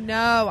fuck? Yeah.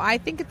 No, I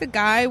think if the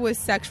guy was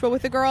sexual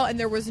with the girl and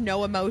there was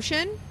no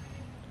emotion,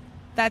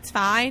 that's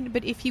fine.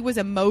 But if he was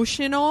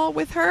emotional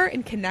with her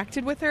and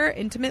connected with her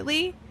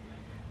intimately,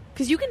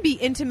 because you can be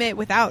intimate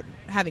without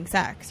having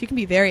sex. You can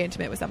be very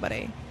intimate with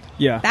somebody.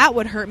 Yeah. That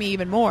would hurt me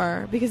even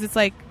more because it's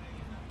like,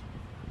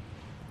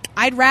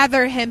 I'd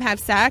rather him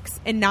have sex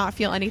and not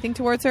feel anything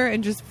towards her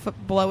and just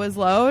blow his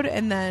load,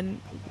 and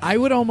then I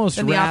would almost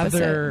then the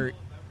rather, opposite.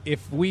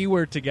 if we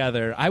were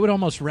together, I would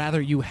almost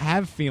rather you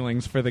have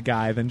feelings for the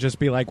guy than just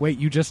be like, wait,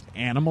 you just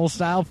animal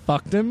style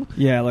fucked him?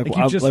 Yeah, like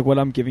what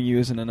I'm giving you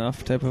isn't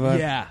enough type of vibe.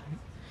 Yeah.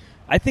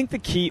 I think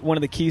one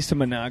of the keys to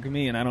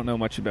monogamy, and I don't know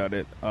much about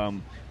it,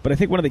 but I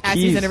think one of the keys... As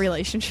he's in a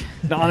relationship.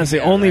 No, honestly,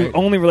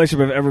 only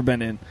relationship I've ever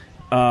been in.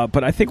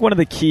 But I think one of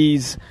the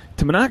keys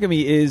to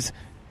monogamy is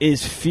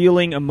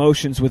feeling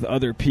emotions with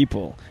other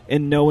people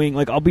and knowing,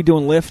 like, I'll be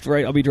doing Lyft,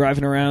 right? I'll be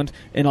driving around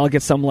and I'll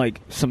get some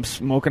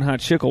smoking hot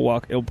chick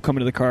it'll come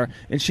into the car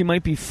and she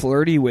might be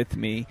flirty with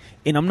me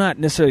and I'm not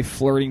necessarily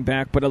flirting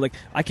back, but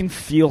I can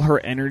feel her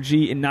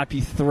energy and not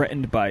be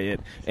threatened by it,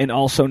 and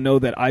also know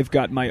that I've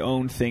got my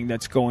own thing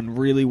that's going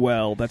really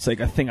well. That's like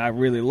a thing I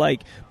really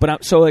like.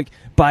 But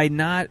by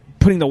not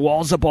putting the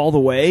walls up all the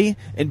way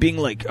and being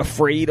like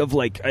afraid of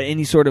like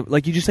any sort of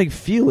like, you just like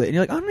feel it and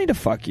you're like, I don't need to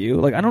fuck you.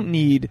 Like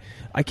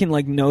I can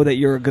like know that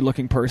you're a good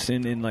looking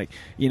person and like,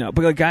 you know,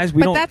 but like guys,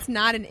 But that's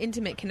not an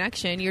intimate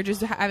connection. You're just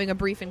having a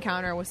brief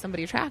encounter with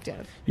somebody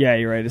attractive. Yeah,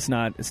 you're right. It's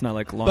not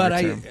like longer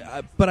term.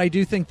 But I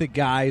do think that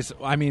guys,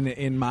 I mean,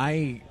 in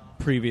my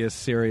previous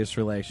serious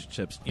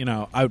relationships, you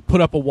know, I would put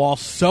up a wall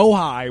so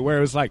high where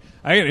it was like,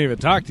 I can't even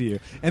talk to you.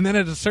 And then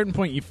at a certain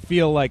point you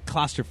feel like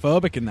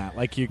claustrophobic in that.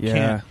 Like you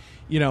can't.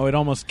 You know, it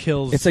almost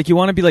kills. It's like you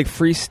want to be like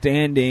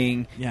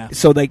freestanding. Yeah.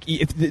 So like,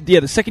 if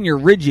the second you're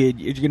rigid,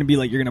 you're going to be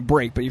like, you're going to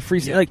break. But you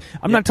freestanding. Yeah. Like,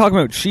 I'm not talking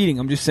about cheating.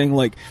 I'm just saying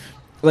like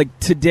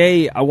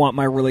today I want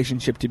my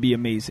relationship to be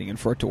amazing and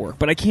for it to work.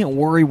 But I can't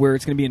worry where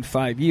it's going to be in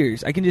 5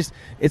 years. I can just,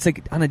 it's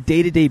like on a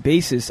day-to-day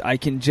basis, I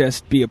can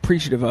just be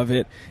appreciative of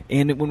it.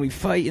 And when we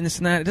fight and this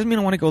and that, it doesn't mean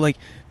I want to go like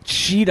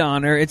cheat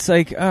on her. It's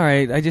like, all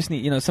right, I just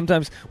need, you know,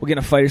 sometimes we'll get in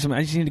a fight or something.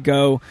 I just need to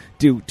go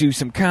do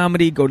some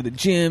comedy, go to the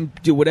gym,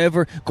 do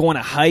whatever, go on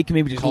a hike,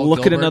 maybe just call look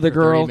Gilbert at another for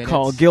girl, 3 minutes.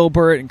 call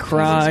Gilbert and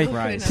cry.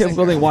 Christ.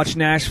 Typical thing, watch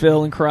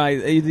Nashville and cry.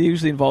 They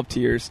usually involve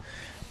tears.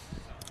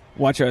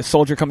 Watch a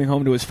soldier coming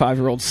home to his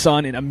 5-year-old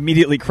son and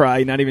immediately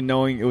cry, not even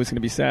knowing it was going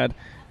to be sad.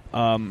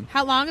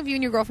 How long have you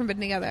and your girlfriend been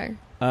together?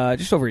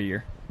 Just over a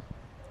year.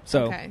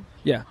 So, Okay.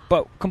 yeah.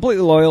 But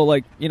completely loyal,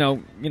 like, you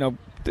know,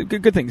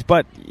 good things.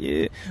 But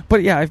yeah,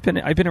 I've been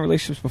in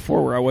relationships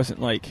before where I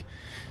wasn't like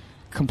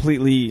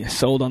completely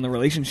sold on the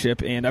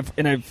relationship, and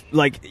I've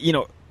like, you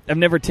know, I've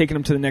never taken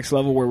them to the next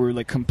level where we're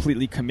like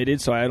completely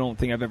committed. So I don't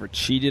think I've ever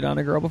cheated on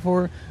a girl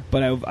before.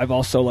 But I've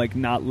also like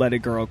not let a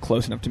girl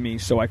close enough to me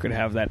so I could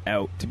have that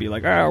out to be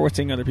like, we're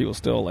seeing other people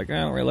still. Like,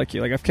 I don't really like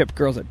you. Like, I've kept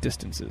girls at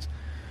distances.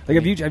 Like,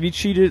 have you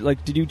cheated?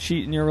 Like, did you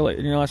cheat in your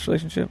last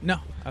relationship? No,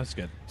 I was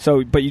good.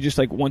 So, but you just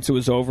like once it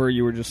was over,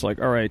 you were just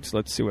like, all right, so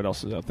let's see what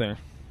else is out there.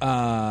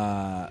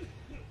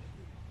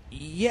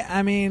 Yeah,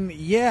 I mean,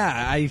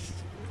 yeah,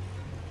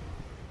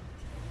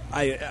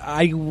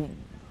 I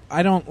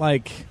don't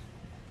like.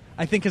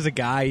 I think as a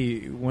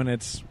guy, when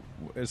it's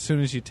as soon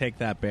as you take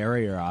that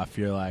barrier off,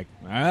 you're like,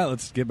 all right,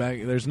 let's get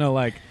back. There's no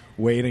like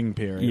waiting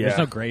period. Yeah. There's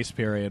no grace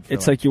period. For,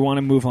 it's like you want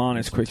to move on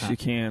as quick as you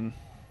can.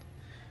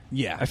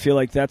 Yeah, I feel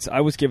like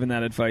I was given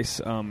that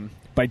advice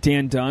by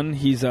Dan Dunn.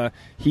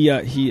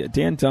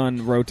 Dan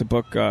Dunn wrote a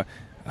book.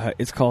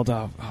 It's called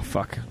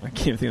fuck, I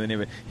can't even think of the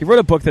name of it. He wrote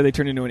a book that they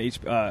turned into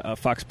a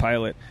Fox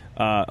pilot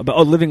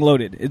about Living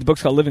Loaded. The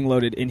book's called Living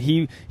Loaded, and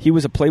he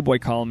was a Playboy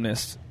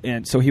columnist,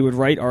 and so he would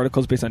write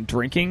articles based on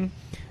drinking.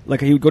 Like,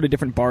 he would go to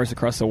different bars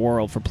across the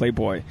world for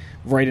Playboy,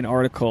 write an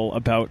article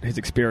about his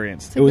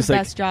experience. It was the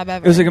best job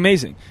ever. It was like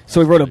amazing.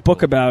 So he wrote a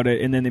book about it,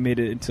 and then they made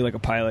it into like a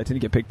pilot, and he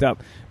get picked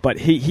up. But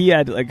he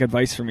had like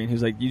advice for me. And he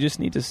was like, you just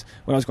need to.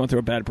 When I was going through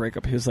a bad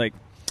breakup, he was like,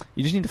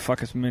 you just need to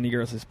fuck as many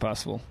girls as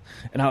possible.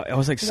 And I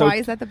was like, so why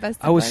is that the best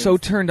advice? I was so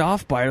turned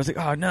off by it. I was like,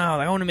 oh no,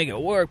 I want to make it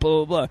work,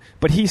 blah blah blah.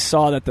 But he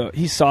saw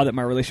that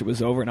my relationship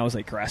was over, and I was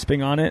like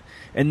grasping on it,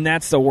 and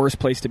that's the worst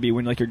place to be,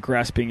 when like you're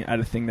grasping at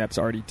a thing that's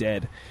already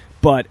dead.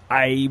 But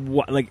I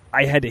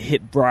had to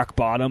hit rock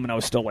bottom, and I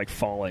was still like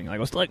falling. I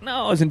was still like,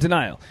 no, I was in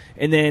denial.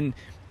 And then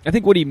I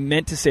think what he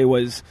meant to say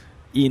was,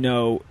 you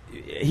know,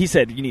 he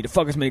said you need to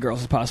fuck as many girls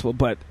as possible.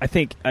 But I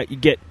think you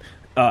get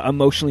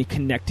emotionally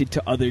connected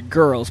to other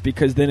girls,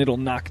 because then it'll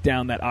knock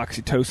down that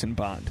oxytocin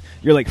bond.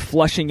 You're like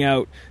flushing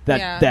out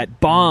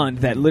that bond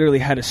that literally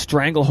had a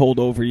stranglehold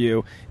over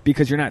you,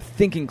 because you're not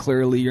thinking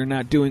clearly, you're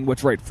not doing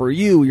what's right for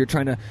you, you're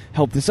trying to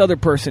help this other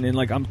person, and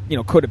like I'm, you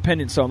know,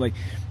 codependent, so I'm like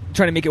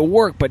trying to make it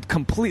work, but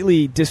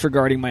completely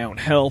disregarding my own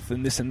health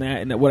and this and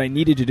that. And what I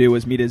needed to do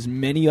was meet as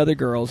many other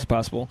girls as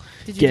possible.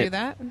 Did you do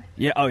that?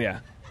 Yeah. Oh yeah.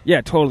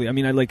 Yeah. Totally. I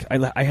mean,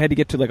 I had to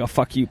get to like a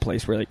fuck you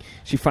place where like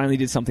she finally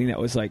did something that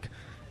was like,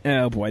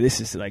 oh boy, this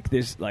is like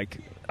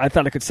I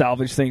thought I could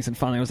salvage things, and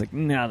finally I was like,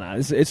 no,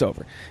 it's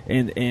over.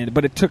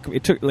 But it took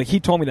like, he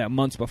told me that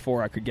months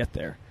before I could get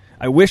there.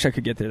 I wish I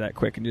could get there that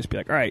quick and just be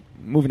like, all right,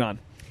 moving on.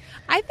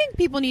 I think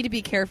people need to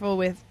be careful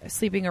with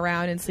sleeping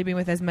around and sleeping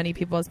with as many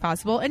people as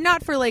possible, and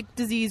not for like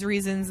disease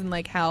reasons and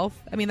like health.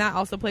 I mean, that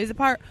also plays a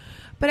part.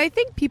 But I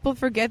think people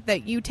forget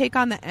that you take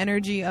on the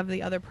energy of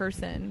the other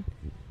person,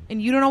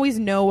 and you don't always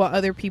know what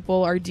other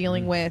people are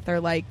dealing with, or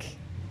like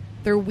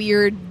their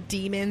weird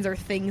demons or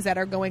things that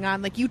are going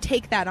on. Like, you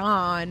take that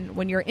on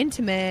when you're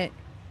intimate,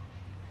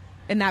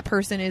 and that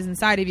person is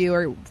inside of you,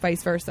 or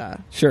vice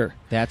versa. Sure.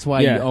 That's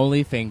why you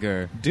only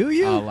finger. Do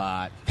you? A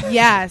lot.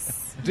 Yes.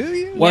 Do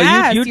you? Well,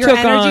 yes, you your took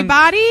energy on,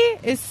 body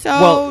is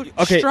so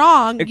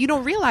strong. It, you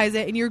don't realize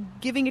it, and you're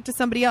giving it to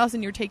somebody else,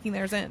 and you're taking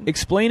theirs in.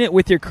 Explain it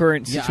with your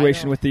current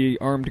situation with the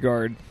armed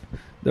guard,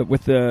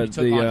 with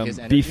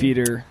the beef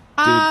eater.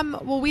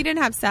 Well, we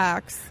didn't have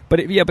sex.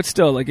 But but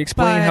still, like,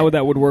 explain how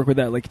that would work with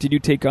that. Like, did you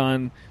take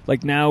on,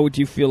 like, now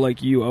do you feel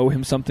like you owe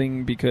him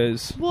something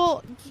because?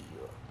 Well,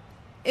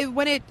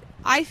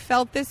 I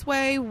felt this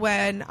way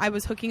when I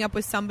was hooking up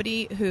with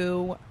somebody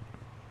who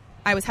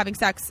I was having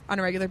sex on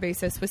a regular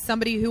basis with,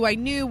 somebody who I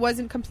knew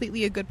wasn't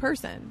completely a good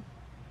person.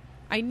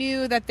 I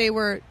knew that they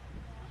were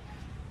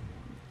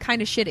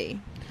kind of shitty,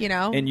 you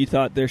know? And you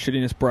thought their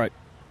shittiness brought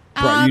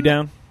you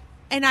down?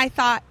 And I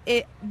thought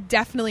it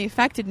definitely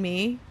affected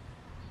me,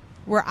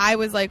 where I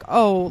was like,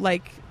 oh,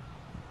 like,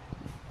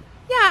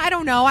 yeah, I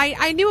don't know.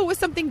 I knew it was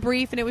something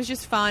brief, and it was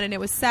just fun, and it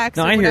was sex.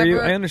 No, or I whatever, hear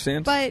you. I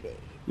understand. But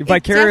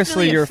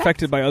vicariously, you're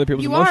affected by other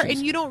people's emotions. You are,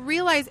 and you don't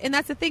realize, and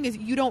that's the thing, is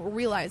you don't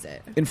realize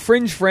it. And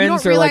fringe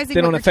friends are like, they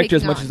don't affect you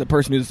as much as the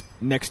person who's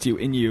next to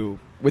you,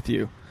 with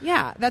you.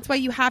 Yeah, that's why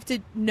you have to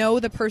know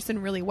the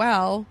person really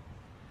well,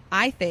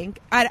 I think.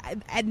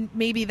 And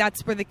maybe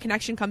that's where the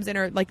connection comes in,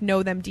 or like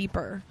know them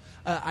deeper.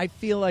 I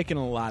feel like in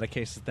a lot of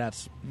cases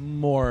that's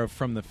more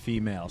from the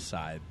female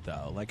side,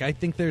 though. Like, I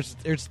think there's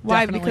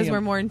why? Because we're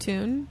more in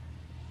tune?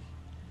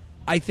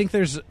 I think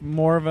there's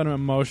more of an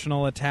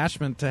emotional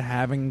attachment to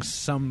having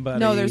somebody.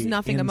 No, there's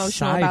nothing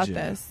emotional about you.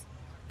 this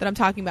that I'm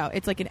talking about.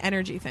 It's like an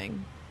energy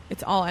thing.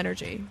 It's all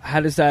energy.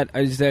 How does that?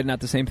 Is that not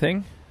the same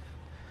thing?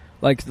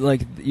 Like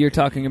you're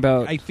talking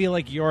about. I feel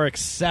like you're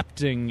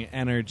accepting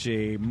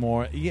energy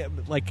more. Yeah,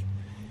 like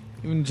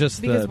even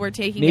just because we're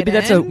taking maybe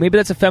it in. Maybe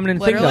that's a feminine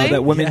Literally? thing, though,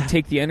 that women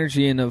take the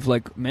energy in of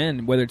like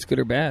men, whether it's good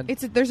or bad.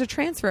 There's a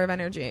transfer of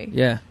energy.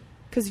 Yeah,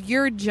 because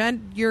you're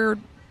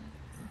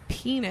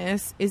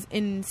penis is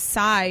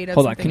inside of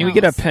Hold on, something can we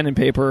get a else. pen and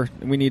paper?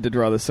 We need to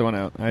draw this one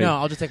out. No,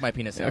 I'll just take my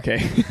penis out. Okay.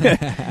 You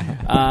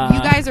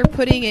guys are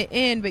putting it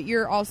in, but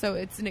you're also,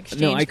 it's an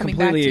exchange No, I coming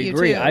back to completely you,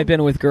 agree. too. I've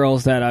been with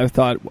girls that I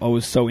thought I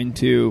was so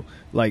into,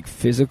 like,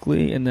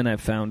 physically, and then I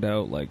found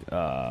out, like,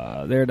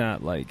 they're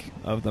not, like,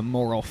 of the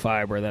moral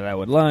fiber that I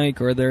would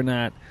like, or they're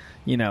not,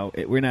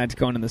 we're not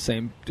going in the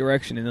same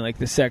direction, and then, like,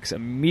 the sex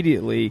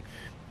immediately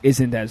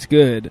isn't as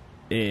good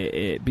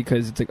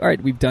because it's like, all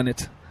right, we've done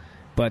it,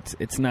 but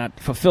it's not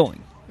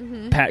fulfilling.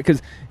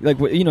 Because, like,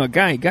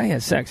 a guy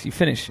has sex, you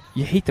finish,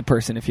 you hate the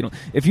person if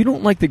you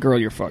don't like the girl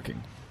you're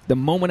fucking. The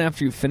moment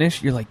after you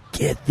finish, you're like,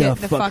 get the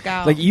fuck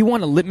out. Like, you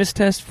want a litmus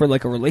test for,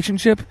 like, a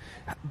relationship?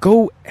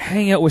 Go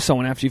hang out with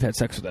someone after you've had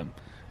sex with them.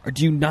 Or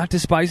do you not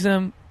despise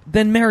them?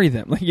 Then marry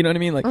them. Like, you know what I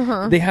mean?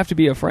 Like, they have to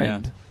be a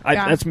friend.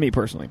 Yeah. That's me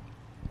personally.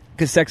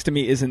 Because sex to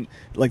me isn't,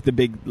 like, the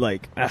big,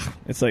 like,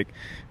 it's like,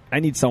 I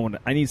need someone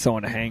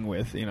to hang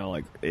with.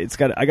 Like,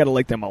 I got to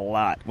like them a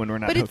lot when we're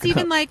not. But it's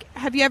even like,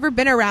 have you ever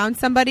been around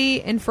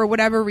somebody and for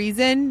whatever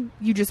reason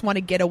you just want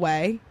to get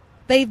away?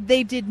 They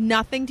did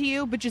nothing to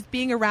you, but just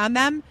being around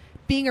them,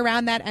 being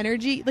around that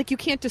energy, like, you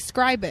can't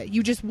describe it.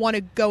 You just want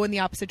to go in the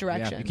opposite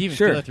direction. Yeah, you can even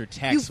Sure. feel it through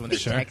text when they're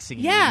texting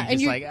you. Yeah, You're and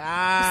just you're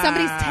like,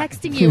 somebody's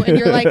texting you, and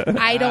you're like,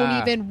 I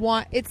don't even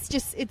want. It's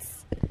just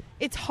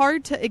it's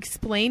hard to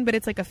explain, but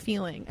it's like a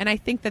feeling, and I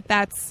think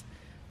that's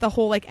the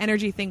whole, like,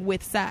 energy thing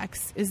with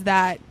sex is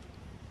that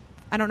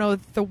I don't know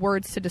the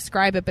words to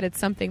describe it, but it's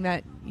something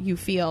that you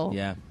feel.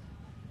 Yeah.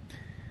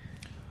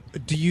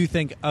 Do you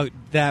think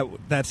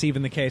that's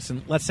even the case?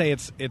 And let's say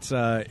it's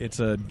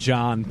a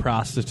John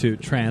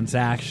prostitute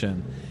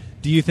transaction.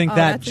 Do you think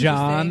that that's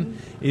John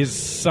is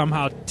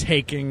somehow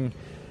taking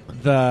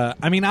the?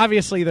 I mean,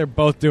 obviously they're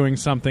both doing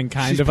something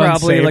kind She's of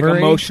probably unsavory. like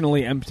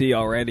emotionally empty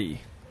already.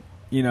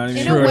 You know what I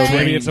mean? In a True. way,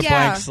 Maybe it's a yeah.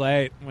 blank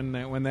slate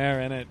when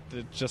they're in it.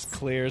 It just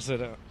clears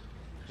it up.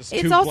 Just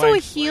It's two also blank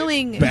a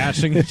healing. slates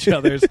bashing each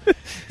other's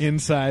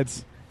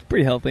insides.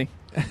 Pretty healthy.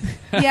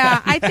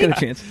 Yeah, I Got a think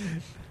chance.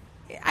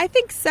 I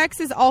think sex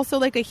is also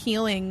like a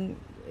healing.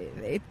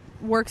 It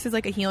works as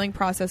like a healing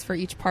process for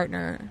each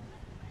partner.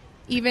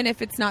 Even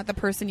if it's not the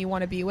person you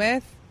want to be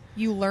with,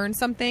 you learn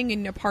something,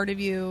 and a part of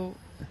you.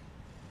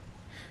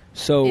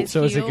 So Is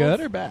So is it healed. good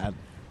or bad?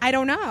 I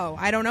don't know.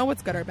 I don't know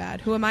what's good or bad.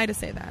 Who am I to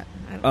say that?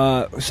 I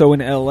don't So in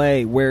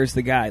LA, where's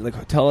the guy?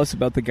 Like, tell us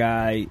about the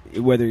guy,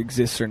 whether he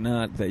exists or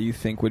not, that you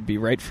think would be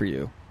right for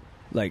you.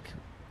 Like,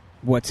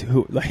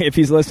 like, if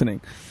he's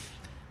listening.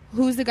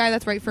 Who's the guy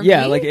that's right for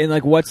Yeah, me? like, and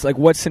like, what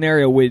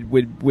scenario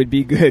would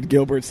be good?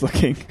 Gilbert's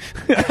looking.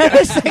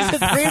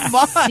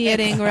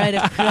 Sitting right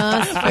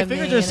across from My me.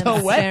 fingers are and so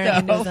I'm wet, staring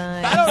into though. his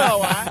eyes. I don't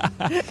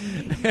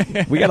know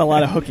why. We got a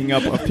lot of hooking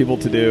up of people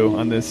to do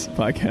on this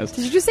podcast.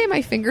 Did you just say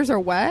my fingers are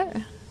wet?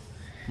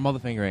 Mother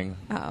fingering.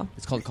 Oh.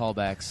 It's called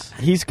callbacks.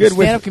 He's good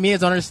Stand-up with.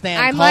 comedians don't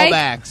understand I'm like,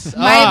 callbacks.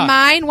 my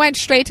mind went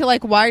straight to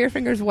like, why are your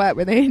fingers wet?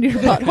 Were they in your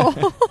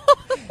butthole?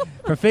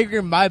 For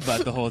fingering my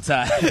butt the whole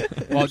time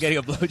while getting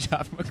a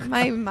blowjob from a girl.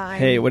 My mind.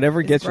 Hey,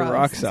 whatever is gets your gross.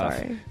 rocks I'm off.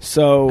 sorry.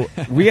 So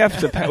we have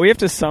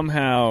to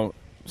somehow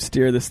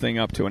steer this thing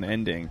up to an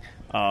ending.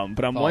 But I'm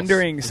False.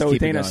 wondering. Let's So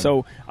keep it Dana, going.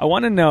 so I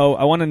want to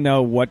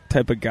know what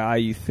type of guy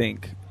you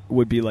think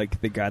would be like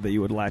the guy that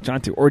you would latch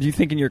onto, or do you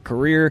think in your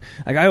career?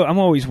 Like, I'm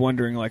always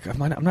wondering, like, I'm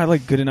not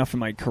like good enough in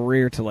my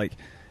career to like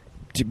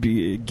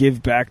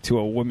give back to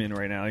a woman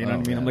right now. You know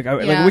what I mean? I'm like,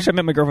 I wish I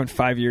met my girlfriend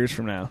 5 years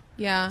from now.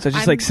 Yeah. So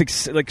just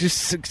just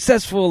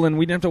successful, and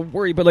we didn't have to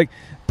worry.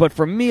 But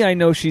for me, I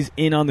know she's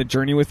in on the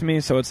journey with me.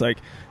 So it's like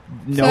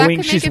knowing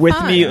could she's make it with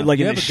fun. me, Yeah. like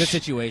You in have the a good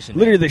situation.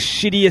 literally the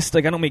shittiest.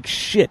 Like, I don't make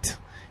shit.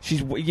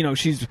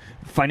 She's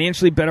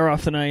financially better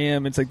off than I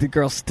am. It's like the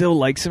girl still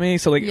likes me.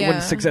 So like Yeah.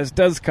 when success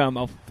does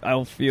come,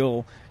 I'll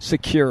feel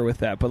secure with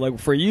that. But like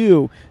for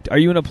you, are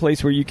you in a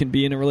place where you can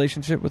be in a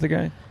relationship with a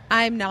guy?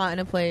 I'm not in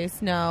a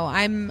place. No,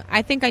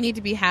 I think I need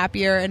to be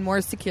happier and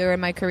more secure in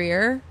my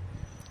career.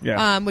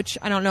 Yeah. Which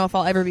I don't know if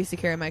I'll ever be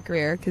secure in my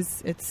career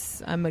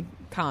because I'm a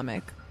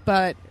comic.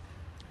 But,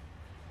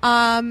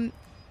 I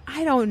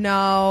don't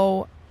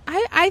know.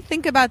 I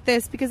think about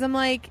this because I'm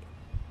like,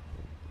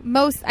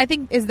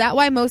 is that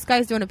why most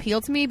guys don't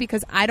appeal to me?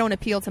 Because I don't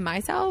appeal to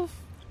myself,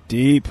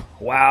 Deep.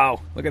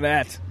 Wow. Look at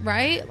that.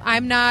 right?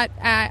 I'm not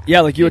at.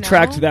 Yeah, like you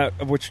attract know? that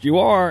of which you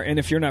are, and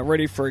if you're not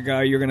ready for a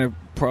guy, you're gonna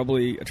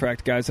probably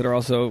attract guys that are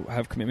also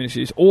have commitment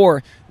issues.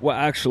 Or, well,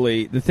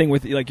 actually, the thing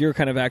with like you're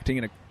kind of acting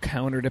in a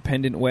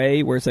counter-dependent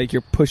way, where it's like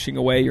you're pushing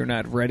away, you're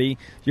not ready.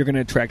 You're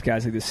gonna attract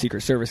guys like this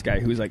Secret Service guy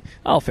who's like,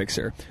 I'll fix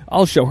her,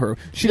 I'll show her.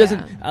 She Yeah.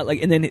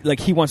 doesn't and then like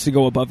he wants to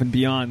go above and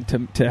beyond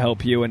to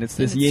help you, and it's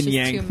this And it's yin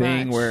just yang too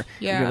thing much. where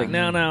Yeah. you're like,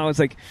 no, it's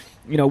like,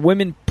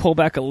 women pull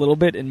back a little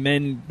bit, and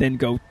men then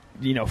go,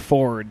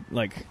 forward,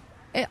 like.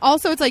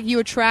 Also, it's like you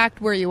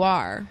attract where you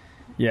are.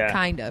 Yeah.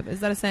 Kind of. Is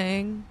that a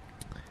saying?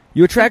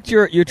 You attract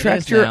your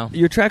now.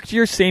 you attract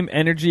your same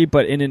energy,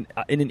 but in an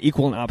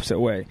equal and opposite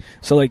way.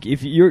 So like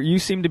if you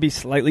seem to be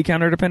slightly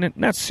counter-dependent,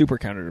 not super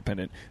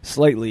counter-dependent,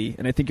 slightly,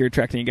 and I think you're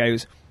attracting a guy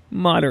who's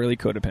moderately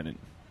codependent.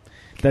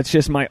 That's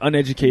just my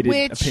uneducated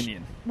Which,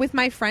 opinion. With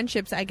my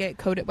friendships, I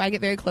get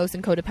very close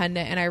and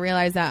codependent, and I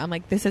realize that I'm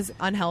like, this is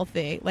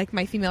unhealthy. Like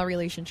my female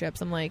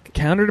relationships, I'm like,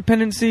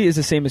 Counterdependency is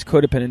the same as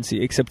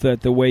codependency, except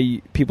that the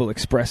way people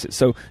express it.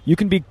 So you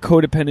can be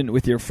codependent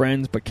with your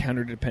friends, but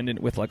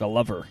counter-dependent with like a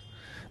lover.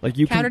 Like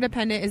you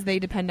counter-dependent is they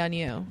depend on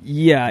you.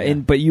 Yeah,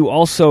 but you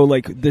also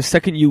like the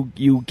second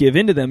you give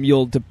into them,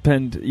 it'll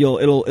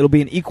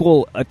be an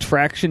equal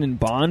attraction and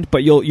bond,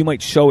 but you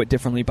might show it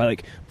differently by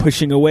like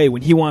pushing away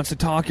when he wants to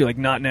talk. You're like,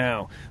 not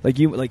now. Like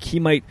he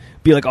might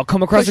be like, I'll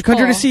come across the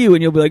country to see you,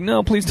 and you'll be like,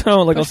 no, please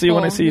don't. Like I'll see you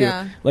when I see you.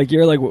 Like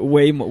you're like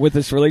way more with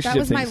this relationship. That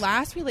was things. my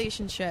last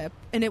relationship,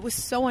 and it was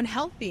so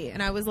unhealthy,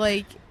 and I was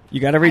like, you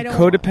got to read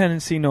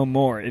Codependency No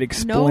More. It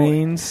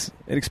explains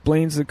the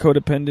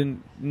codependent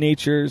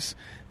natures.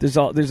 There's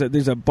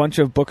a bunch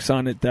of books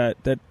on it that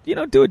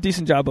do a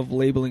decent job of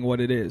labeling what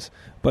it is.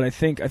 But I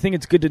think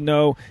it's good to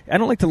know. I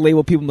don't like to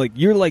label people like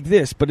you're like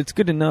this, but it's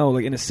good to know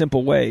like in a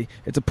simple way.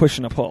 It's a push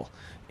and a pull.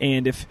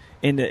 And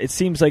it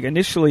seems like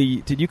initially,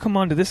 did you come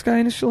on to this guy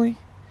initially?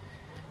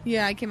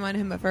 Yeah, I came on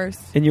him at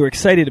first. And you were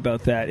excited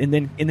about that, and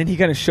then he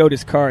kind of showed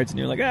his cards, and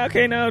you're like,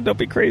 okay, no, don't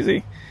be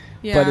crazy.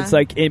 Yeah. But it's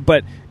like,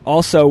 but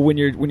also when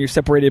you're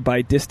separated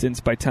by distance,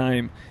 by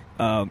time.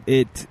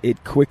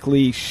 It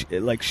quickly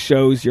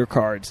shows your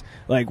cards.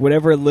 Like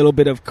whatever little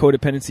bit of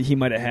codependency he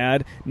might have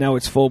had, now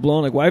it's full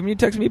blown. Like, why haven't you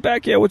texted me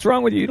back yet? What's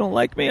wrong with you? You don't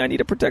like me? I need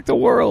to protect the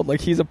world. Like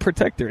he's a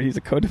protector. He's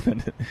a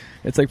codependent.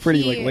 It's like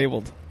pretty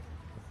labeled.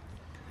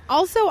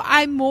 Also,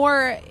 I'm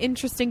more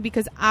interesting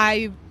because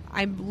I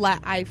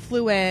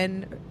flew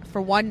in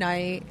for one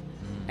night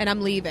and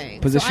I'm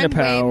leaving. Position of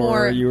power. Way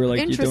more you were like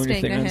you're doing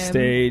your thing on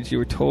stage. You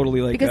were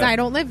totally like because I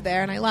don't live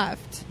there and I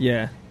left.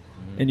 Yeah.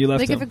 And you left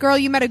like him.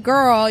 If you met a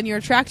girl and you're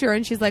attracted to her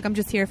and she's like, I'm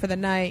just here for the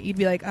night, you'd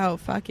be like, oh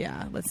fuck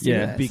yeah, let's do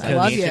this. Because I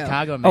love you.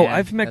 Chicago, man. Oh,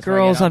 I've met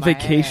girls on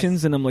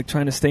vacations and I'm like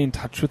trying to stay in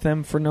touch with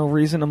them for no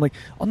reason. I'm like,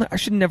 I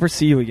should never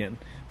see you again.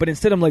 But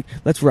instead I'm like,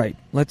 let's write.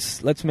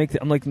 Let's make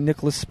I'm like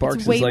Nicholas Sparks.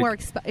 It's way is like, more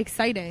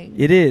exciting.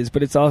 It is,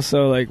 but it's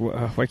also like,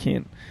 why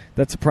can't?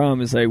 That's the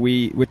problem. Is like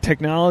with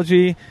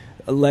technology.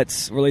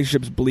 Lets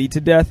relationships bleed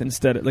to death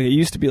instead of, like it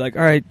used to be like,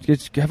 all right,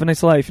 just have a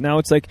nice life. Now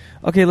it's like,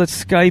 okay,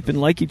 let's Skype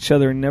and like each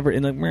other and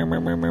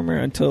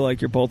until like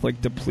you're both like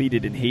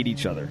depleted and hate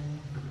each other.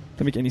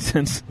 Doesn't make any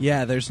sense.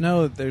 Yeah,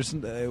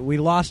 we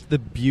lost the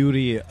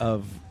beauty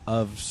of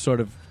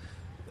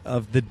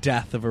the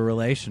death of a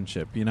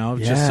relationship,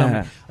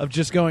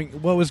 just going.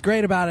 What was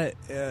great about it,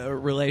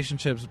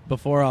 relationships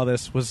before all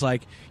this was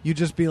like you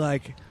just be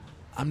like,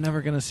 I'm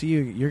never going to see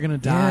you. You're going to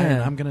die,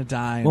 and I'm going to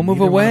die. We'll move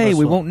away.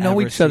 We won't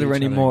know each other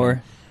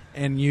anymore.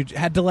 And you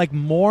had to like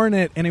mourn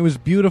it, and it was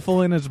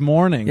beautiful in its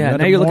mourning. Yeah,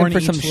 now you're looking for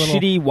some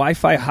shitty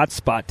Wi-Fi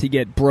hotspot to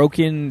get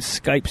broken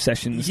Skype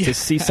sessions to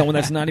see someone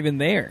that's not even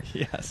there.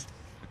 Yes.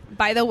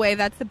 By the way,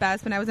 that's the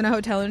best. When I was in a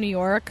hotel in New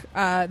York,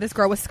 this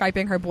girl was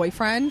Skyping her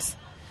boyfriend,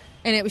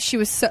 and she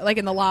was so, like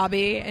in the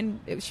lobby, and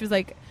she was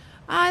like,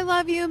 I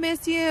love you,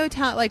 miss you,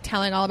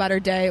 telling all about her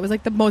day. It was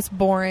like the most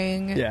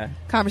boring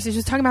conversation. She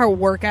was talking about her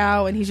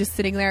workout, and he's just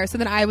sitting there. So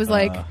then I was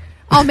like,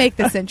 I'll make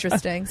this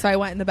interesting. So I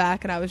went in the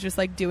back, and I was just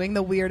like doing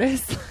the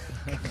weirdest.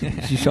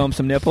 Did you show him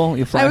some nipple?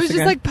 You I was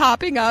just like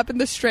popping up in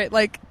the straight.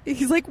 Like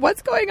he's like,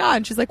 what's going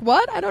on? She's like,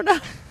 what? I don't know.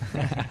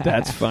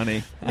 That's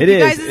funny. It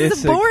is. Guys, this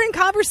is a boring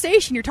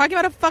conversation. You're talking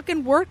about a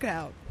fucking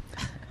workout.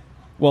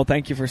 Well,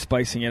 thank you for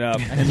spicing it up.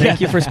 And thank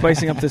you for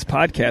spicing up this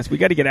podcast. We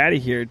got to get out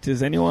of here.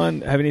 Does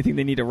anyone have anything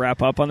they need to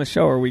wrap up on the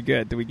show? Or are we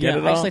good? Do we get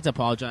it all? I'd just like to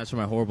apologize for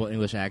my horrible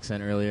English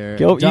accent earlier.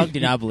 Doug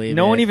did not believe it.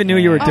 No one even knew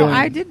you were doing it.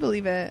 I did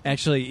believe it.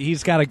 Actually,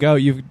 he's got to go.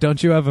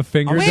 Don't you have a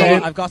finger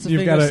date? I've got to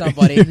finger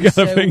somebody who's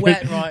so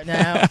wet right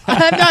now.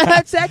 I've not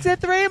had sex in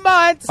 3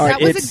 months. Right,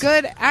 that was a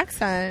good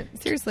accent.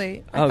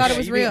 Seriously. I thought it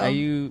was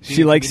real.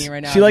 She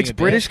likes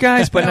British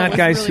guys, but not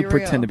guys who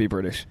pretend to be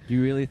British.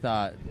 You really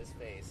thought this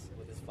face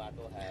with this flat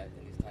bill hat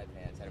and these tight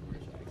pants had a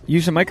British accent?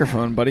 Use a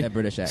microphone, buddy. That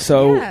British accent.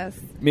 So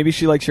maybe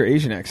she likes your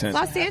Asian accent.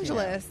 Los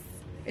Angeles.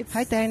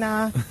 Hi,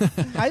 Dana.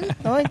 How you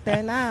doing,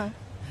 Dana?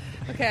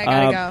 Okay,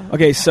 I gotta go.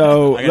 Okay,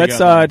 so let's.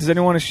 Does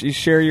anyone want to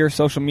share your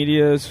social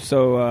medias?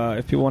 So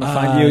if people want to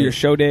find you, your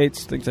show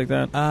dates, things like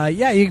that.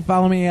 You can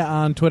follow me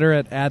on Twitter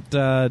at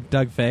Doug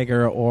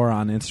Fager or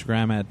on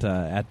Instagram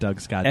at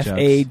Doug Scott Jokes.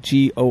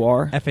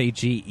 Fagor.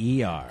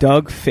 Fager.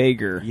 Doug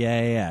Fager.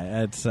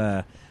 Yeah. It's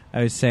I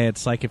always say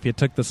it's like if you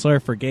took the slur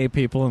for gay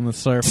people and the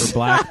slur for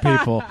black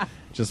people,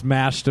 just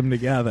mashed them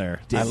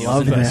together. I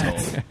love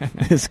that.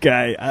 This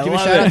guy. I Give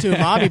love a shout it. out to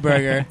Umami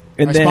Burger.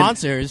 Our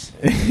sponsors.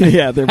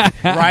 Yeah, they're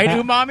right,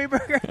 Umami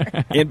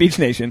Burger. And Beach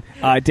Nation.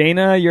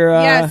 Dana, you're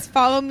yes,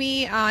 follow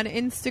me on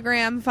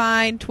Instagram,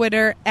 fine,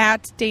 Twitter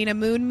at Dana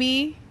Moon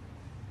Me.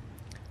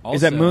 Also,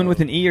 is that moon with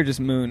an E or just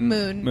moon?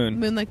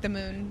 Moon like the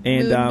moon.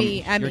 And moon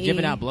me, M-E. You're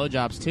giving out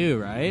blowjobs too,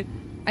 right?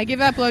 I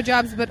give out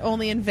blowjobs, but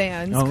only in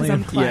Vans because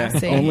I'm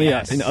classy. Yeah, only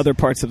in other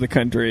parts of the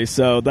country.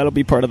 So that'll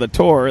be part of the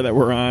tour that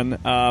we're on.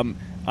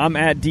 I'm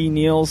at D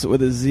Neals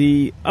with a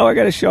Z. Oh, I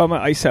got a show at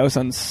my Ice House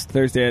on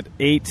Thursday at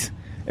 8.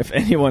 If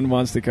anyone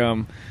wants to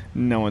come,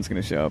 no one's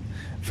going to show up.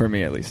 For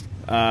me, at least.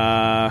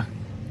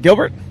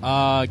 Gilbert?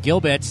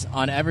 Gilbert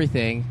on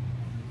everything.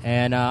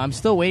 And I'm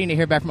still waiting to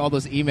hear back from all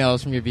those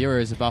emails from your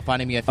viewers about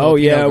finding me a Filipino Oh,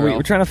 yeah. girl.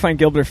 We're trying to find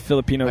Gilbert a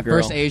Filipino my girl.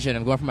 first Asian.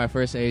 I'm going for my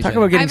first Asian. Talk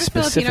about I getting have a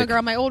specific. Filipino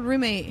girl, my old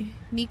roommate,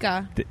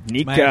 Nika.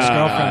 Nika. My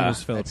ex-girlfriend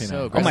was That's Filipino.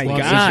 so Oh, my great.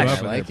 gosh.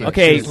 I like it.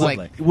 Okay, She's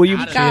like, will you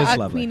She is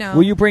lovely. Aquino.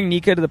 will you bring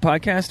Nika to the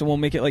podcast and we'll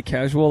make it like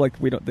casual, like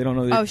they don't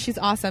know. Oh, she's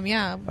awesome.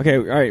 Yeah. Okay,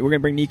 all right. We're gonna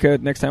bring Nika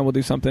next time. We'll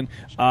do something.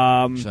 Should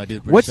I do the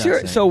British What's your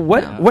accent? so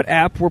what No. what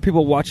app were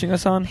people watching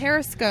us on?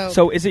 Periscope.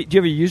 So is it? Do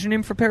you have a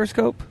username for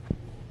Periscope?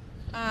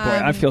 Boy,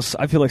 Um, I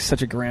feel like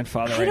such a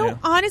grandfather I right don't now.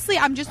 honestly.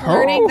 I'm just Oh.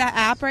 learning that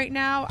app right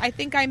now. I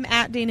think I'm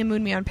at Dana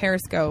Moonme on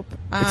Periscope.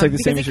 It's like the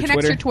because same it as your connects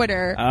Twitter? your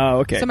Twitter. Oh,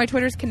 okay. So my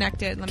Twitter's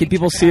connected. Let Can me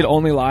people check see it out.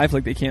 only live?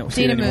 Like they can't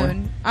see Dana it anymore?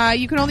 Moon.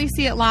 You can only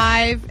see it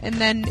live, and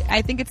then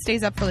I think it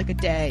stays up for like a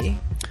day.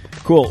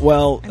 Cool.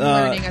 Well, I'm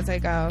learning as I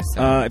go.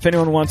 So. if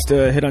anyone wants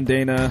to hit on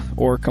Dana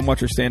or come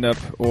watch her stand up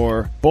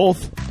or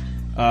both,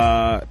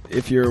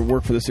 if you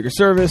work for the Secret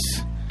Service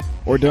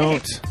or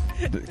don't,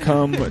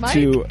 come Mike?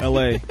 to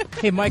LA.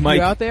 Hey, Mike, Mike.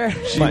 you out there?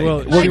 She Mike.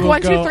 will, Mike, she will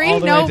 1, 2, go 3, all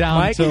the no. way down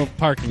Mike? to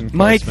parking.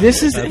 Mike,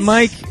 this is That's-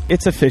 Mike.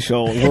 It's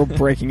official. We're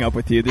breaking up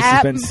with you. This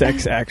has been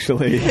sex,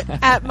 actually.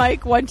 At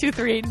Mike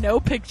 123, no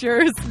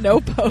pictures,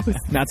 no posts,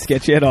 Not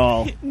sketchy at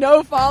all.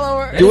 no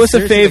followers. Do us a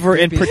seriously favor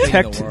the and creepiest thing in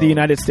protect the the world.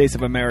 United States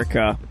of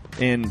America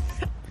and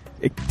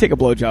take a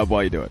blowjob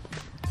while you do it.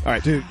 All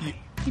right, Dude,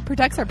 He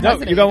protects our No,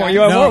 president. you don't want. guys. You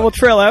want No. more? We'll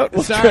trail out.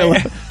 We'll trail Sorry.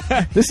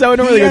 out. This is how it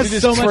normally he goes. has You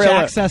so just much trail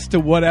out. access to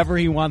whatever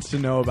he wants to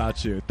know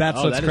about you. That's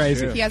Oh, what's that is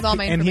crazy. true. He has all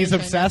my And he's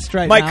information. obsessed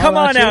right Mike, now. come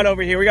on about out you.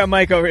 over here. We got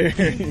Mike over here.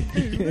 just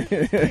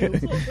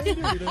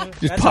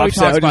That's how he pops talks,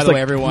 out, by just the like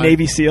way, everyone.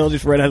 Navy SEAL,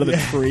 just right out of the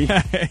tree.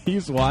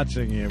 He's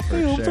watching you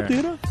for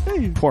sure.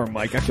 Poor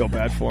Mike. I feel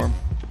bad for him.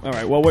 All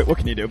right. Well, what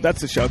can you do?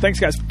 That's the show. Thanks,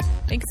 guys.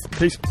 Thanks.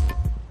 Peace.